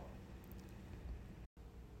någon då?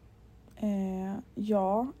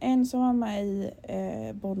 Ja, en som var med i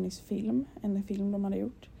Bonnies film, en film de hade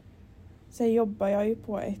gjort. Sen jobbar jag ju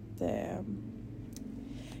på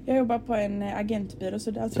jag jobbar på en agentbyrå.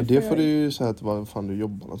 Så där det får du ju säga att var fan du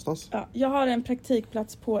jobbar någonstans. Ja, jag har en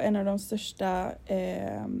praktikplats på en av de största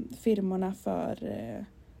firmorna för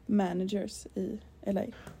managers i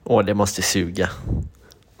LA. Det måste suga.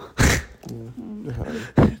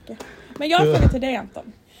 Men jag har frågat till dig,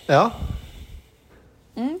 Anton. Ja.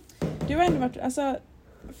 Du har ändå varit, alltså,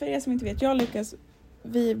 för er som inte vet, jag och Lukas,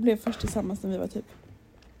 vi blev först tillsammans när vi var typ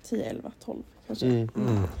 10, 11, 12 kanske.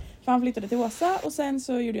 För han flyttade till Åsa och sen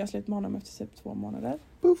så gjorde jag slut med honom efter typ 2 månader.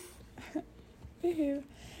 Puff.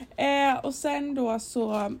 Och sen då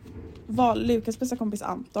så var Lukas bästa kompis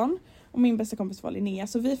Anton och min bästa kompis var Linnea.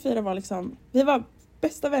 Så vi 4 var liksom, vi var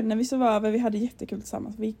bästa vänner, vi sov över, vi hade jättekul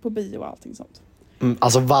tillsammans. Vi gick på bio och allting sånt.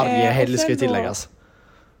 Alltså varje helg ska ju tilläggas.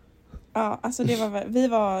 Ja, alltså vi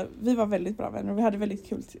var väldigt bra vänner och vi hade väldigt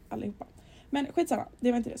kul allihopa. Men skitsamma,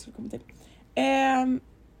 det var inte det jag skulle komma till.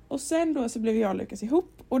 Och sen då så blev jag och Lukas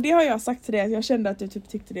ihop. Och det har jag sagt till dig att jag kände att du typ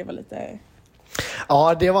tyckte det var lite...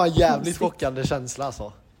 Ja, det var en jävligt chockande känsla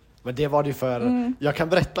alltså. Men det var det för... Jag kan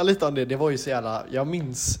berätta lite om det. Det var ju så jävla... Jag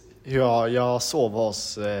minns hur jag sov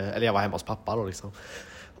hos... Eller jag var hemma hos pappa då liksom.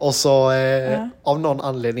 Och så av någon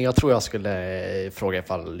anledning, jag tror jag skulle fråga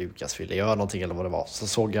ifall Lukas ville göra någonting eller vad det var. Så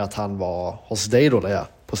såg jag att han var hos dig då, Leia,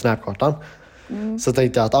 på Snapkartan. Så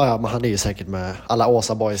tänkte jag att men han är ju säkert med alla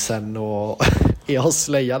Åsa boysen och är hos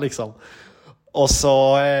Leia liksom. Och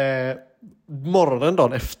så morgonen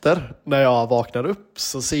dagen efter när jag vaknar upp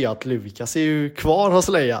så ser jag att Lukas är ju kvar hos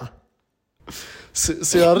Leia.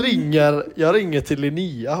 Så jag ringer till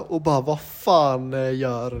Linnea och bara, vad fan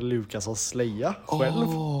gör Lukas hos Leia själv?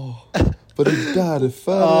 Var det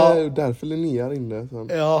därför, därför Linnea ringde?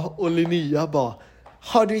 Ja, och Linnea bara,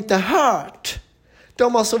 har du inte hört?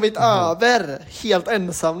 De har sovit över helt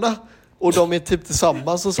ensamma och de är typ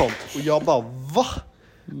tillsammans och sånt. Och jag bara, va?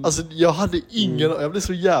 Alltså jag hade jag blev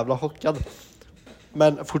så jävla chockad.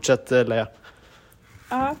 Men fortsätt Leia.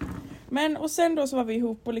 Ja, men och sen då så var vi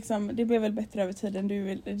ihop och liksom, det blev väl bättre över tiden.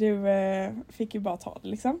 Du fick ju bara ta det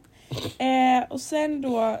liksom. Och sen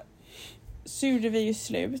då så gjorde vi ju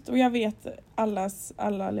slut. Och jag vet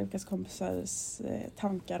alla Lukas kompisars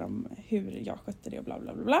tankar om hur jag skötte det och bla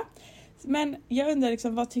bla bla bla. Men jag undrar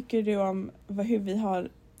liksom, vad tycker du om hur vi har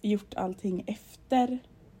gjort allting efter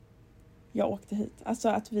jag åkte hit? Alltså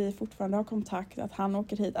att vi fortfarande har kontakt, att han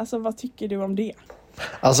åker hit. Alltså vad tycker du om det?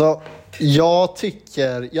 Alltså, jag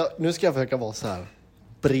tycker... nu ska jag försöka vara så här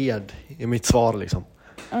bred i mitt svar liksom.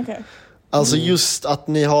 Okay. Alltså just att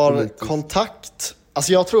ni har kontakt.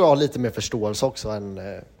 Alltså jag tror jag har lite mer förståelse också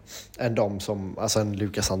än de som... Alltså än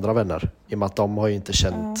Lukas andra vänner. I och med att de har ju inte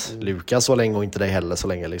känt Lukas så länge och inte dig heller så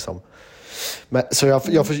länge liksom. Men, så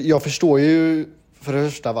jag förstår ju för det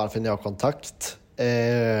första varför ni har kontakt.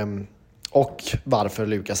 Och varför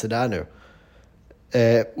Lukas är där nu.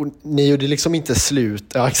 Och ni gjorde liksom inte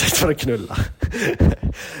slut. Ja, exakt, för att knulla.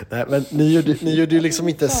 Nej, men ni gjorde liksom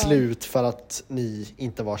inte slut för att ni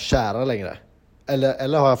inte var kära längre.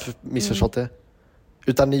 Eller har jag missförstått det?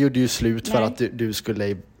 Utan ni gjorde ju slut för att du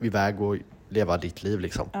skulle iväg och leva ditt liv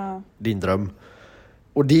liksom. Din dröm.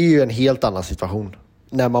 Och det är ju en helt annan situation.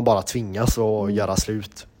 När man bara tvingas att göra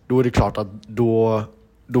slut. Då är det klart att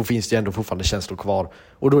då finns det ändå fortfarande känslor kvar.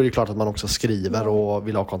 Och då är det klart att man också skriver och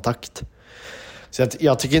vill ha kontakt. Så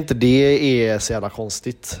jag tycker inte det är så jävla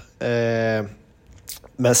konstigt.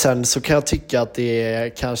 Men sen så kan jag tycka att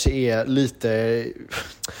det kanske är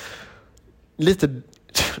lite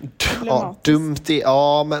ja, dumt.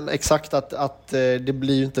 Ja, men exakt att det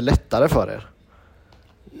blir ju inte lättare för er.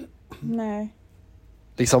 Nej.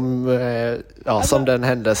 Liksom, alltså, som den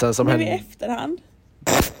händelsen som hände.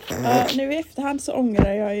 Nu i efterhand så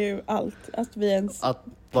ångrar jag ju allt. Att vi ens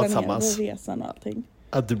planerade resan och allting.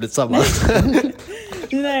 Att du blev tillsammans?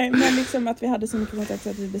 Nej, men liksom att vi hade så mycket kontakt så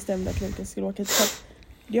att vi bestämde att Lukas skulle åka. Så att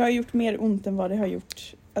det har gjort mer ont än vad det har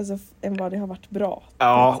gjort, alltså än vad det har varit bra.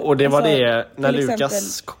 Ja, och det var det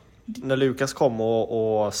alltså, när Lukas kom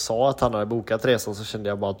och sa att han hade bokat resan, så kände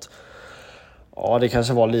jag bara att ja, det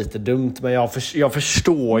kanske var lite dumt, men jag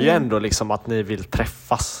förstår ju ändå liksom att ni vill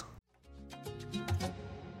träffas.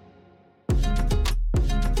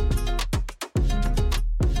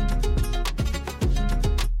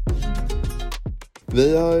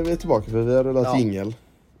 Vi är tillbaka för vi har rullat jingel.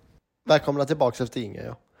 Välkomna tillbaka efter ingen,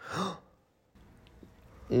 ja.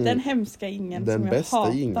 Den hemska ingen den som bästa jag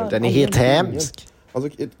hatar. ingen. Den är helt hemsk. Alltså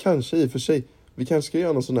kanske i och för sig. Vi kanske ska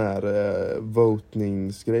göra någon sån här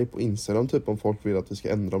votningsgrej på Instagram typ, om folk vill att vi ska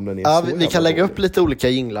ändra om den är så. Vi kan lägga upp lite olika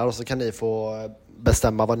jinglar och så kan ni få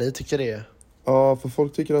bestämma vad ni tycker det är. Ja, för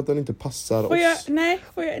folk tycker att den inte passar oss. Nej,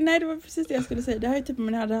 det var precis det jag skulle säga. Det här är typ om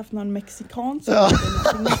man hade haft någon mexikansk. Ja.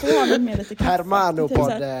 Man får ha något med lite kaffe.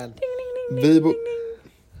 Hermano-podden.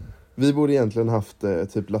 Vi borde egentligen haft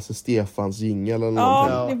typ Lasse Stefans jingle eller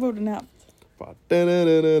någonting. Ja, det borde ni haft.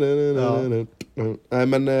 Nej,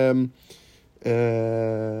 men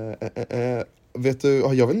vet du,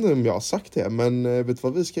 jag vet inte om jag har sagt det, men vet du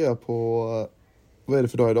vad vi ska göra på, vad är det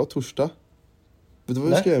för dag idag? Torsdag? Vet du vad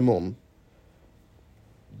vi ska göra imorgon?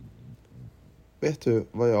 Vet du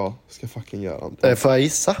vad jag ska fucking göra, Anton? Får jag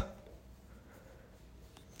gissa?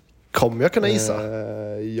 Kommer jag kunna gissa?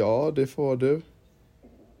 Ja, det får du.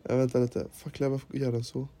 Vänta lite. Fuck, jag gör den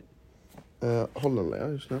så. Håll den där,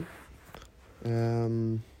 just nu.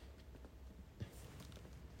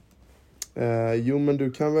 Jo, men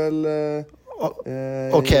du kan väl...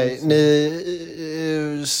 Okej,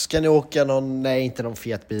 ska ni åka någon... Nej, inte någon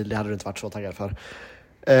fet bil. Det hade du inte varit så taggad för.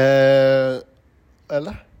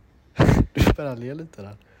 Eller? Du börjar le lite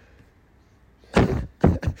där.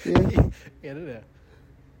 Är det?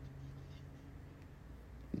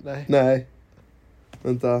 Nej.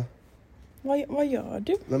 Vänta. Vad gör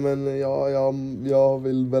du? Nej, men jag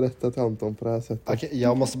vill berätta till Anton på det här sättet. Okej,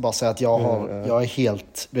 jag måste bara säga att jag är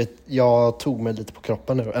helt... Du vet, jag tog mig lite på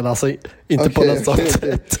kroppen nu. Eller alltså, inte på något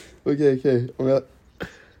sätt. Okej.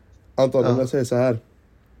 Anton, om jag säger så här.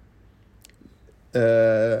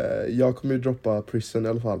 Jag kommer ju droppa Prison i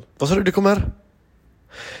alla fall. Vad sa du kommer?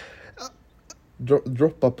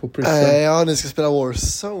 Droppa på Prison. Ja, ni ska spela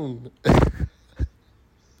Warzone.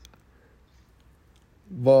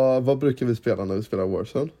 Vad brukar vi spela när vi spelar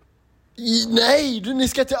Warzone? Nej, ni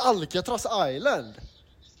ska till Alcatraz Island.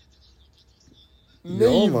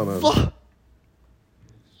 Nej, mannen. Va?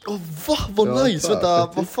 Vad nice,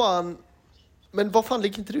 vänta, vad fan. Men vad fan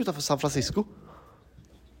ligger inte det utanför San Francisco?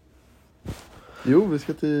 Jo, vi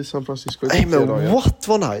ska till San Francisco. Nej, men what,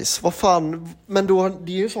 vad nice. Vad fan, men då,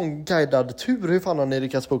 det är ju en sån guidad tur. Hur fan har ni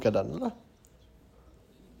lyckats boka den, eller?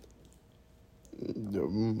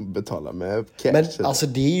 Betala med cash. Men alltså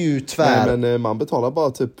det är ju tvär. Nej, men man betalar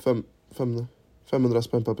bara typ 500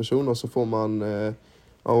 spänn per person. Och så får man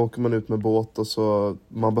åker man ut med båt. Och så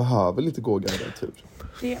man behöver inte gå guidad tur.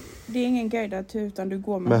 Det är ingen guidad tur, utan du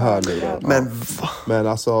går med hörlurar. Men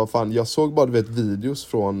alltså fan, jag såg bara videos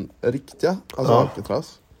från riktiga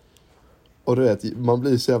Alcatraz. Och du vet, man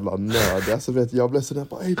blir så jävla nördig. Alltså vet jag blev så där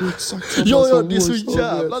bara, det är exakt samma ja, det är så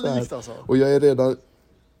jävla likt alltså. Och jag är redan...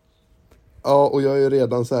 Ja, och jag är ju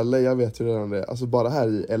redan så här, leia vet ju redan det. Alltså bara här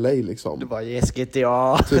i LA liksom. Det var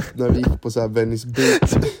GTA. Typ när vi gick på så här Venice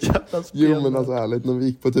Beach. Jo, men alltså ärligt, när vi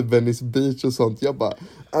gick på typ Venice Beach och sånt. Jag bara,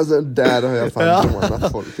 alltså där har jag fan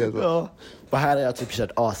rånat folk. Alltså. Ja. Och här är jag typ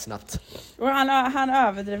kört asnabbt. Och han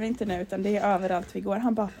överdriver inte nu, utan det är överallt vi går.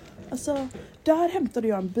 Han bara, alltså där hämtade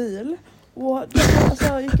jag en bil. Och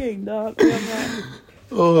jag gick in där och jag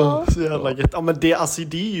bara... Så jävla gött. Ja, men det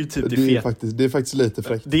är ju typ det feta. Det är faktiskt lite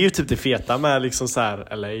fräckt. Det är ju typ det feta med liksom så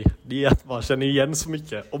här LA. Det är att man känner igen så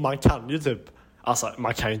mycket. Och man kan ju typ... Alltså,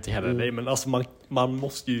 man kan ju inte hela LA, men alltså man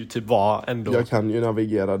måste ju typ vara ändå... Jag kan ju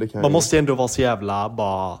navigera, det kan man måste ju ändå vara så jävla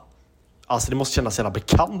bara... Alltså, det måste kännas jävla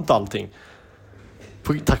bekant allting.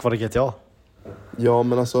 Tack vare GTA. Ja,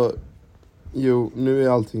 men alltså... Jo, nu är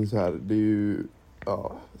allting så här. Det är ju...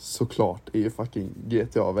 Ja, såklart är ju fucking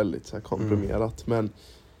GTA väldigt så här komprimerat. Men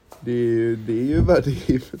det är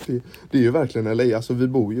ju verkligen LA. Alltså vi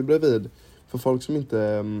bor ju bredvid. För folk som inte...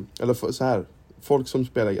 Eller så här... folk som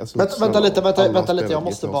spelar... Alltså, vänta lite, jag spelar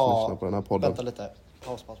måste GTA bara... lyssnar på den här podden. Vänta lite.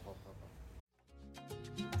 Paus.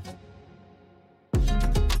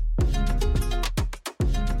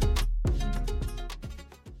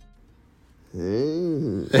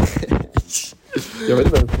 Jag vet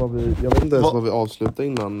inte ens vad vi avslutade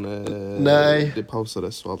innan det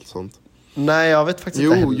pausades och allt sånt. Nej, jag vet faktiskt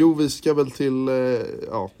inte heller. Jo, vi ska väl till...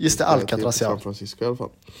 just det, Alcatraz, San Francisco i alla fall.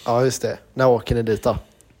 Ja, just det. När åker ni dit då?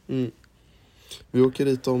 Vi åker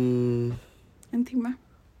dit om... 1 timme.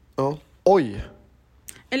 Ja. Oj!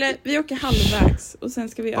 Eller vi åker halvvägs och sen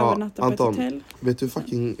ska vi övernatta Anton, på ett hotell. Vet du hur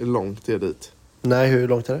fucking långt det är dit? Nej, hur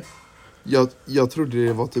långt är det? Jag trodde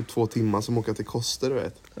det var typ 2 timmar som åka till Koster, du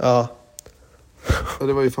vet. Ja. Ja,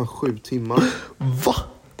 det var ju fan 7 timmar. Va?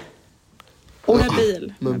 Oj.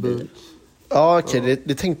 Med bil. Ja, okej,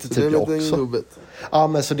 det tänkte så typ jag också. Jobbigt. Ja,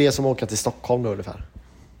 men så det är som att åka till Stockholm då ungefär.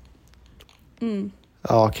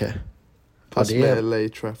 Ja, okej. Fast det är... med LA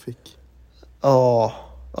traffic. Ja,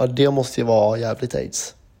 det måste ju vara jävligt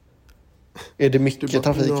aids. Är det mycket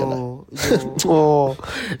trafik eller? Ja.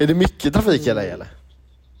 Är det mycket trafik eller?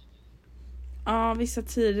 Ja, vissa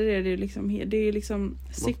tider är det ju liksom... Det är ju liksom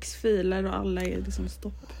 6 filer och alla är liksom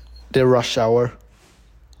stopp. Det är rush hour.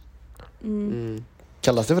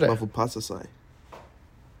 Kallas det för det? Man får passa sig.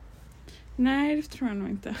 Nej, det tror jag nog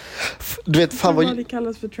inte. Du vet, fan vad... det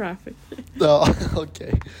kallas för traffic. Ja,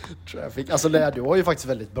 okej. Traffic. Alltså Leia, du har ju faktiskt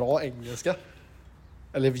väldigt bra engelska.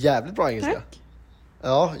 Eller jävligt bra engelska. Tack.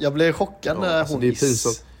 Ja, jag blev chockad när alltså, hon... det är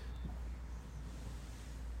pinsamt.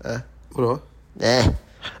 Vadå? Nej,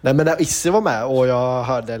 men när Isse var med och jag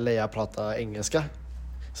hörde Leia prata engelska,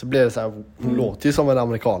 så blev det så här, hon låter ju som en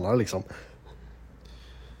amerikanare liksom.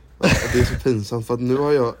 Ja, det är så pinsamt för att nu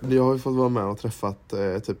har jag har ju fått vara med och träffat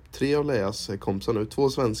typ 3 av Leias kompisar nu. 2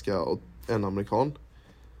 svenska och 1 amerikan.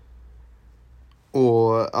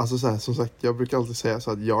 Och alltså så här, som sagt, jag brukar alltid säga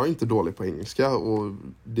så att jag är inte dålig på engelska. Och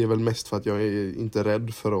det är väl mest för att jag är inte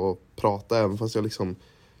rädd för att prata. Även fast jag liksom,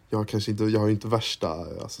 jag har ju inte värsta,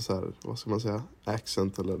 alltså så här, vad ska man säga,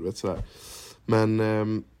 accent eller du vet sådär. Men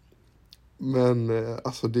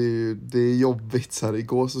alltså det är jobbigt så här.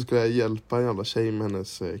 Igår så skulle jag hjälpa en jävla tjej med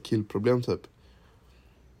hennes killproblem typ.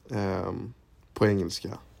 På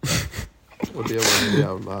engelska. Och det var en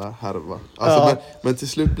jävla härva. Alltså, men till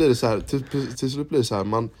slut blir det så här. Till slut blir det så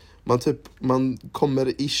här. Man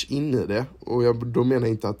kommer ish in i det. Och då menar jag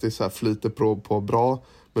inte att det så här flyter på bra.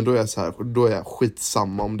 Men då är jag så här. Då är jag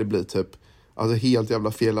skitsamma om det blir typ alltså helt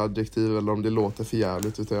jävla fel adjektiv. Eller om det låter för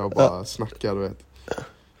jävligt. Utan jag bara snackar, du vet.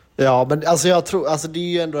 Ja, men alltså jag tror, alltså det är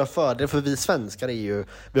ju ändå en fördel för vi svenskar är ju,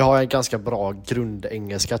 vi har en ganska bra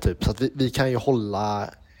grundengelska typ, så att vi kan ju hålla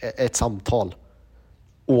ett samtal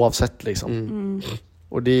oavsett liksom.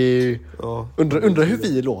 Och det är ju, undrar hur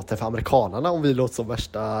vi låter för amerikanerna, om vi låter som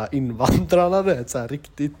värsta invandrarna, det är så här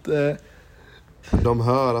riktigt De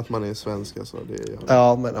hör att man är svensk alltså, det är,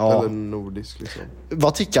 eller nordisk liksom.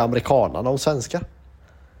 Vad tycker amerikanerna om svenskar?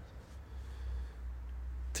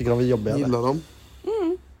 Tycker de vi är jobbiga? Gillar de?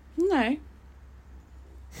 Nej.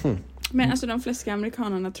 Men alltså de flesta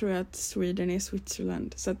amerikanerna tror jag att Sweden är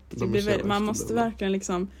Switzerland. Så att det blir man måste verkligen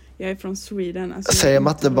liksom, jag är från Sweden. Alltså säger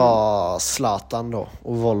man att det bara Zlatan då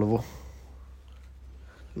och Volvo?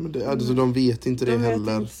 Men det, alltså, de vet inte det heller. De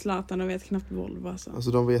vet inte Zlatan, de vet knappt Volvo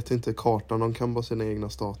alltså de vet inte kartan, de kan bara sina egna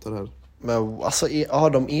stater här. Men alltså,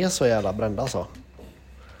 de är så jävla brända så.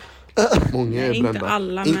 Många är brända. Inte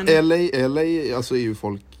alla, men... LA alltså är ju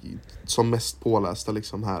folk som mest pålästa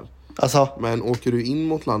liksom här. Alltså. Men åker du in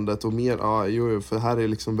mot landet och mer, för här är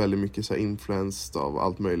liksom väldigt mycket så här influenced av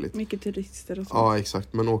allt möjligt. Mycket turister och sånt. Ja,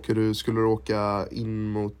 exakt. Men skulle du åka in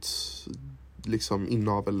mot liksom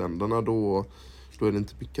inavelländerna då är det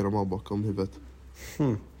inte mycket de har bakom huvudet.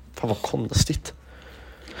 Fan vad konstigt.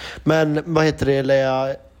 Men vad heter det,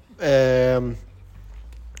 Leia?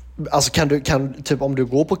 Alltså kan typ om du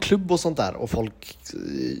går på klubb och sånt där och folk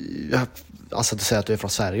alltså du säger att du är från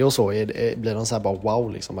Sverige och så, blir de så här bara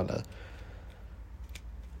wow liksom, eller?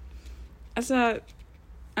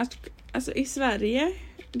 Alltså i Sverige,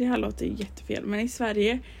 det här låter jättefel, men i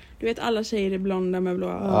Sverige, du vet alla tjejer är blonda med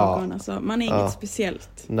blåa ögon, alltså man är inget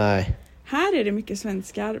speciellt. Nej. Här är det mycket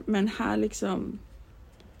svenskar, men här liksom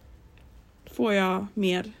får jag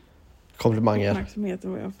mer komplimanger, uppmärksamhet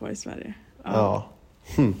än vad jag får i Sverige.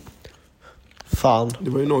 Fan.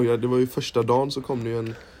 Det var ju första dagen så kom det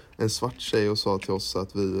ju en svart tjej och sa till oss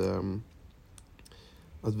att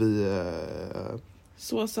vi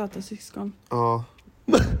så söta syskon.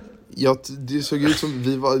 Ja, det såg ut som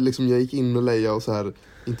vi var liksom, jag gick in och Leia och så här,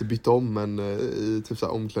 inte bytte om, men i typ så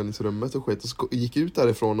här omklädningsrummet och skit, och så gick ut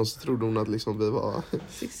därifrån och så trodde hon att liksom vi var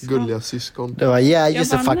gulliga syskon. Det var you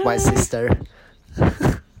used to fuck my sister.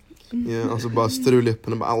 Yeah, alltså bara strul upp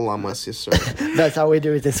och bara alla my sister. That's how we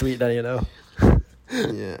do it in Sweden, you know.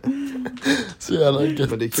 Yeah. Så jävla gött.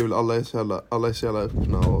 Men det är kul, alla är så jävla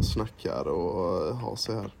öppna och snackar och har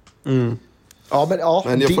sig här. Mm. Ja, men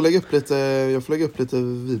jag får lägga upp lite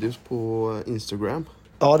videos på Instagram.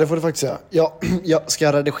 Ja, det får du faktiskt göra. Jag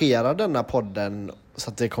ska redigera denna podden så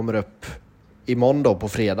att det kommer upp imorgon då på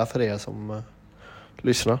fredag för er som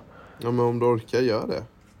lyssnar. Ja, men om du orkar, gör det.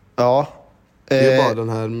 Ja. Det är bara den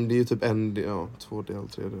här, det är ju typ 2 del,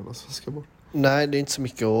 3 delar som ska bort. Nej, det är inte så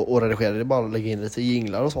mycket att redigera. Det är bara att lägga in lite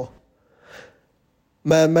jinglar och så.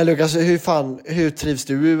 Men Lukas, hur trivs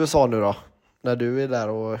du i USA nu då? När du är där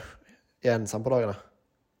och är ensam på dagarna?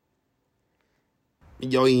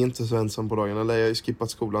 Jag är inte så ensam på dagarna. Jag har ju skippat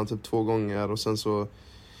skolan typ 2 gånger. Och sen så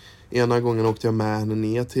ena gången åkte jag med henne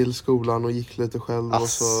ner till skolan och gick lite själv. Och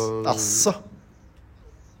så... Asså?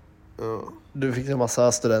 Ja. Du fick en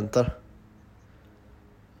massa studenter.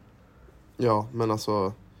 Ja, men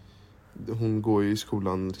alltså hon går ju i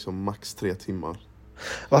skolan liksom max 3 timmar.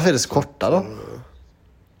 Varför är det så korta då?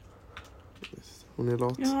 Hon är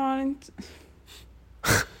lat. Jag har inte...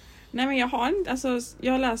 Nej, men jag har inte... Alltså,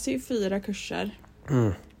 jag läser ju 4 kurser.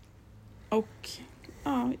 Mm. Och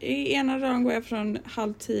ja, i ena dagen går jag från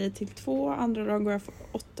 9:30 till 2. Andra dagen går jag från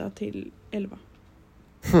 8 till 11.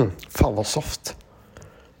 Fan vad soft.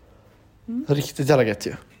 Riktigt jävla gött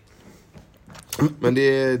ju. Men det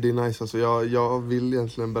är nice alltså. Jag vill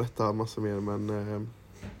egentligen berätta massa mer, men Vad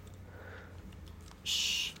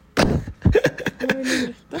vill du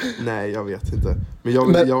berätta? nej, jag vet inte. Men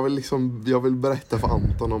jag vill berätta för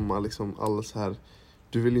Anton om liksom all så här.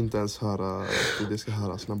 Du vill inte ens höra att det ska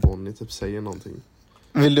höras när Bonnie typ säger någonting.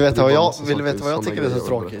 Vill du veta vad jag såna tycker är så grejer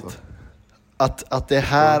tråkigt? Att det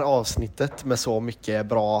här avsnittet med så mycket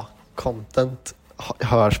bra content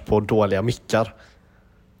hörs på dåliga mickar.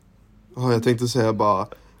 Ja, jag tänkte säga bara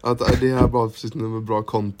att det här bara precis nu med bra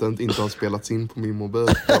content inte har spelats in på min mobil.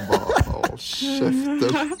 Jag bara,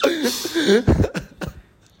 käften.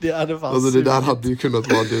 Det hade fan alltså det där hade ju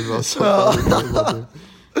kunnat vara du alltså.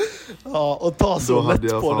 Ja, och ta så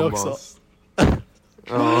lätt på det också.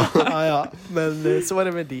 Ja, men så är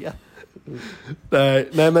det med det.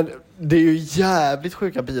 Nej, men det är ju jävligt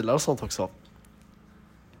sjuka bilar och sånt också.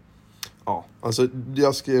 Ja, alltså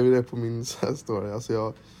jag skrev det på min story. Alltså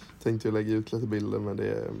jag tänkte ju lägga ut lite bilder, men det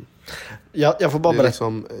är... Jag får bara berätta.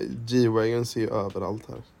 Liksom, G-Wagon ser ju överallt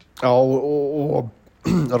här. Ja, och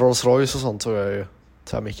Rolls Royce och sånt tror jag ju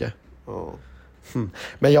så mycket. Ja.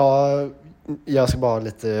 Men jag ska bara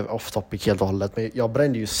lite off topic helt och hållet. Men jag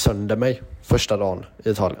brände ju sönder mig första dagen i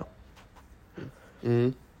Italien.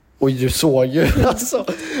 Mm. Och du såg ju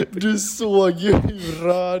hur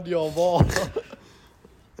röd jag var.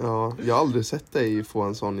 Ja, jag har aldrig sett dig få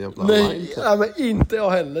en sån jävla line. Nej, men inte jag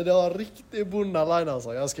heller. Det var en riktig bonna-line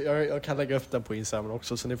alltså. Jag kan lägga upp den på Instagram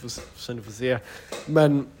också så ni får se.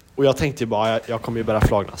 Men, och jag tänkte ju bara, jag kommer ju börja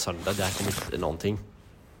flagna sönder. Det här kommer inte bli någonting.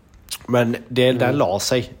 Men den la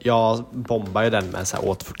sig. Jag bombade ju den med så här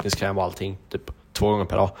återfuktningskräm och allting. Typ 2 gånger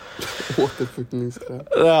per dag. Återfuktningskräm?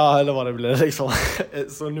 Ja, eller vad det blir liksom.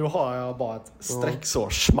 Så nu har jag bara ett streck så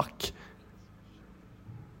smack.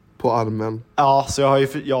 På armen? Ja, så jag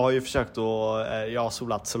har ju försökt att... Jag har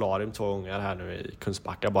solat solarium 2 gånger här nu i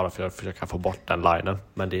Kungsbacka bara för att försöka få bort den linen.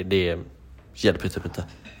 Men det hjälper typ inte.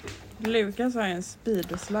 Lukas har en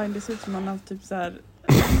speedosline. Det ser ut som man har typ så här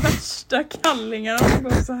värsta kallingarna som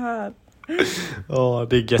går så här. Ja,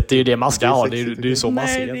 det är gött. Det är ju det man ska ha. Det är ju så man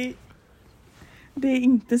ser. Nej, det är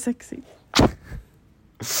inte sexigt.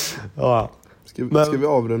 Ja. Ska vi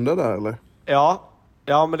avrunda där eller? Ja,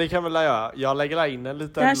 men det kan väl göra. Jag lägger in en liten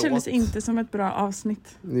låt. Det här kändes inte som ett bra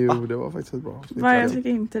avsnitt. Jo, det var faktiskt ett bra avsnitt. Jag tycker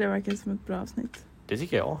inte det verkar som ett bra avsnitt. Det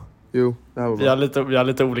tycker jag. Jo, det här var bra. Vi har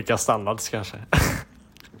lite olika standards kanske.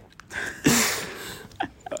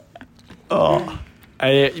 Ja.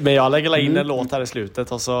 Men jag lägger in en låt här i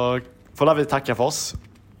slutet och så får vi tacka för oss.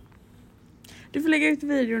 Du får lägga ut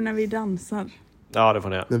video när vi dansar. Ja, det får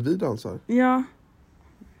ni göra. När vi dansar? Ja.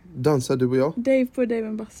 Dansar du och jag? Dave på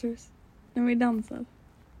Dave & Busters. När vi dansar.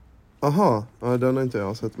 Aha, ja, den har inte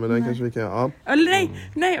jag sett, men den kanske vi kan göra. Eller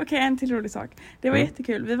nej, okej, en till rolig sak. Det var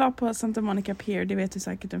jättekul. Vi var på Santa Monica Pier, det vet du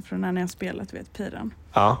säkert från när jag spelat, du vet, piren.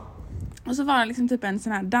 Ja. Och så var det liksom typ en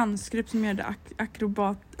sån här dansgrupp som gjorde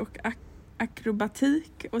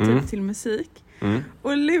akrobatik och typ till musik.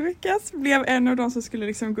 Och Lukas blev en av de som skulle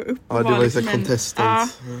liksom gå upp och det var liksom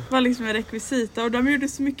contestant. var liksom en rekvisita. Och de gjorde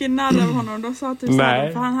så mycket narr av honom. De sa typ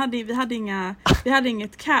såhär, för vi hade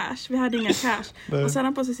inget cash. Vi hade inga cash. Och så hade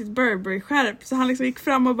han på sig sitt Burberry-skärp. Så han liksom gick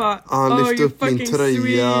fram och bara, han lyfte upp min tröja.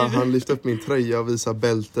 Swede. Han lyfte upp min tröja och visade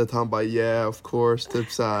bältet. Han bara, yeah of course,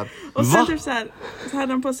 typ så här. Och sen typ så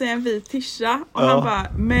hade han på sig en vit tisha. Och han bara,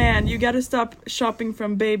 man, you gotta stop shopping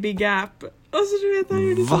from Baby Gap. Och så du vet, han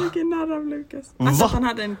gjorde så mycket narr av Lukas. Alltså att han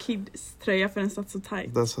hade en kids-tröja för den satt så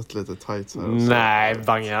tight. Den satt lite tight så här. Nej,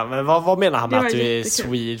 Banga. Men vad menar han med att du är jättekul.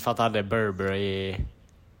 Swede för att han hade Burberry?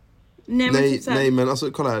 Nej, men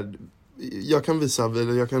alltså kolla här. Jag kan visa,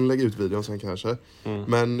 jag kan lägga ut videon sen kanske.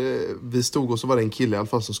 Men vi stod och så var det en kille i alla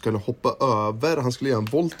fall som skulle hoppa över. Han skulle göra en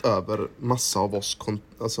volt över massa av oss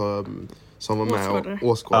som var med och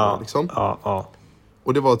åskådare liksom.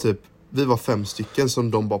 Och det var typ, vi var 5 stycken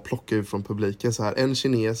som de bara plockade från publiken så här. En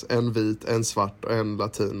kines, en vit, en svart och en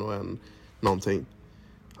latin och en någonting.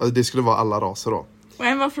 Alltså det skulle vara alla raser då. Och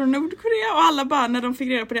en var från Nordkorea och alla bara, när de fick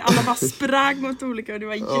reda på det, alla bara sprang mot olika och det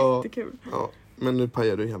var jättekul. Ja, men nu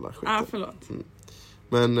pajar du hela skiten. Ja, förlåt.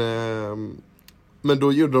 Men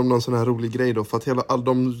då gjorde de någon sån här rolig grej då. För att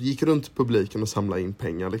de gick runt publiken och samlade in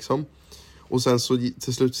pengar liksom. Och sen så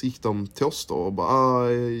till slut så gick de till oss då och bara,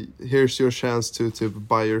 here's your chance to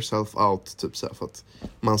buy yourself out. Typ så här, för att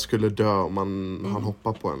man skulle dö om han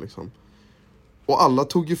hoppade på en liksom. Och alla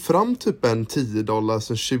tog ju fram typ en $10, en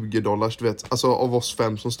 $20, du vet. Alltså av oss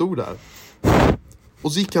 5 som stod där.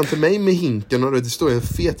 Och så gick han till mig med hinken och det står en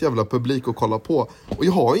fet jävla publik och kollar på. Och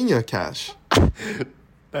jag har inga cash.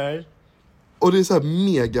 Nej. Och det är så här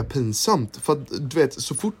mega pinsamt. För att du vet,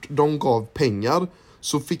 så fort de gav pengar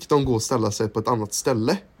så fick de gå och ställa sig på ett annat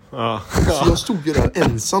ställe. Så jag stod ju där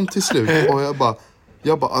ensam till slut. Och jag bara,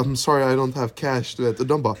 I'm sorry I don't have cash, du vet. Och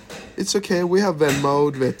de bara, it's okay, we have Venmo,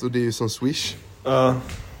 du vet. Och det är ju som Swish.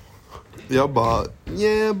 Jag bara,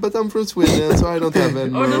 yeah, but I'm from Sweden, so I don't have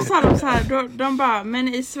Venmo. Och då sa de så här, de bara, men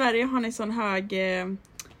i Sverige har ni sån hög...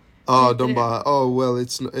 de bara, oh well,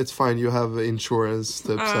 it's fine, you have insurance,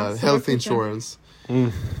 typ så här, health insurance.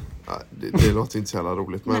 Det låter inte så jävla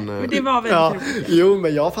roligt, men... Nej, men det var väldigt roligt. Jo,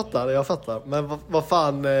 men jag fattar. Men vad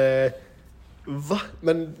fan... va?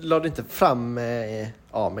 Men la du inte fram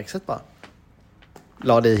Amexet bara?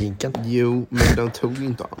 La det i hinken? Jo, men de tog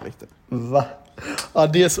inte Amexet. Va? Ja,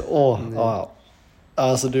 det är så... ja.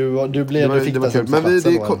 Alltså, du fick det som men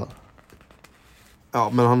platsen då, ja,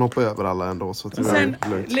 men han hoppade över alla ändå. Så och sen,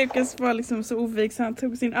 Lukas var liksom så ovig så han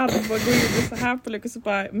tog sin armbåge och gjorde så här på Lukas och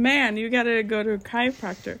bara, man, you gotta go to a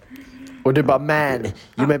chiropractor. Och du bara, man,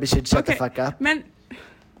 you maybe should shut the fuck up. Men...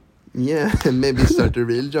 yeah, maybe start a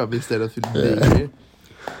real job instead of being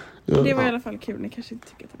Det var i alla fall kul, ni kanske inte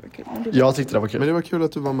tycker att det var kul. Men jag tyckte det var kul. Men det var kul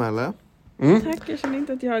att du var med, Leia. Tack, jag känner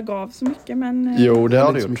inte att jag gav så mycket, men... Jo, det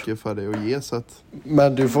har du gjort. gjort. Så mycket för dig att ge, så att...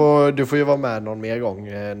 Men du får ju vara med någon mer gång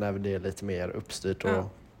när det är lite mer uppstyrt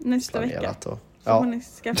och nästa vecka. Och, så får ni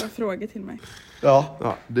skaffa frågor till mig.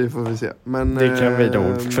 Ja, det får vi se. Men, det kan vi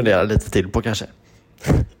då fundera lite till på kanske.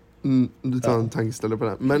 Du tar en tankeställare på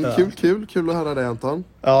det. Men kul att höra dig, Anton.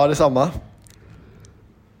 Ja, detsamma.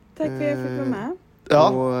 Tack för att jag fick vara med. Ja.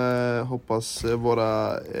 Och hoppas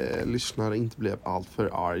våra lyssnare inte blev allt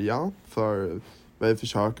för arga. För vi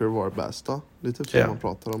försöker vara bästa. Lite som man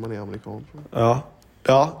pratar om man är amerikan. Ja.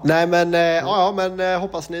 Nej, men men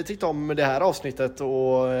hoppas ni tyckte om det här avsnittet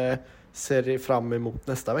och ser fram emot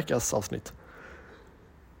nästa veckas avsnitt.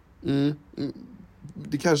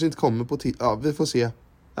 Det kanske inte kommer på vi får se.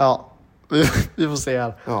 Ja, vi får se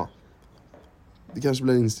här. Ja. Det kanske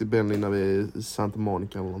blir en inspelning när vi är i Santa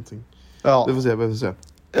Monica eller någonting. Ja. Vi får se.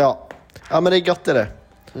 Ja, men det är gott det.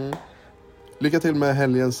 Lycka till med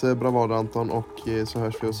helgens bravader, Anton, och så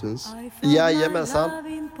hörs vi och syns. Jajamensan.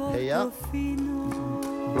 Heja.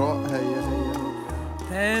 Bra, heja.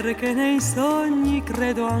 Perché nei sogni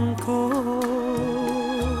credo ancora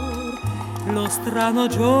lo strano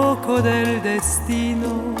gioco del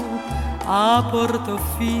destino a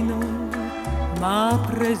Portofino m'ha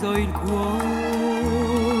preso il cuore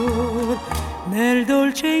nel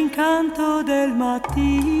dolce incanto del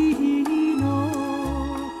mattino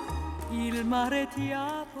il mare ti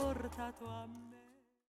ha portato a me.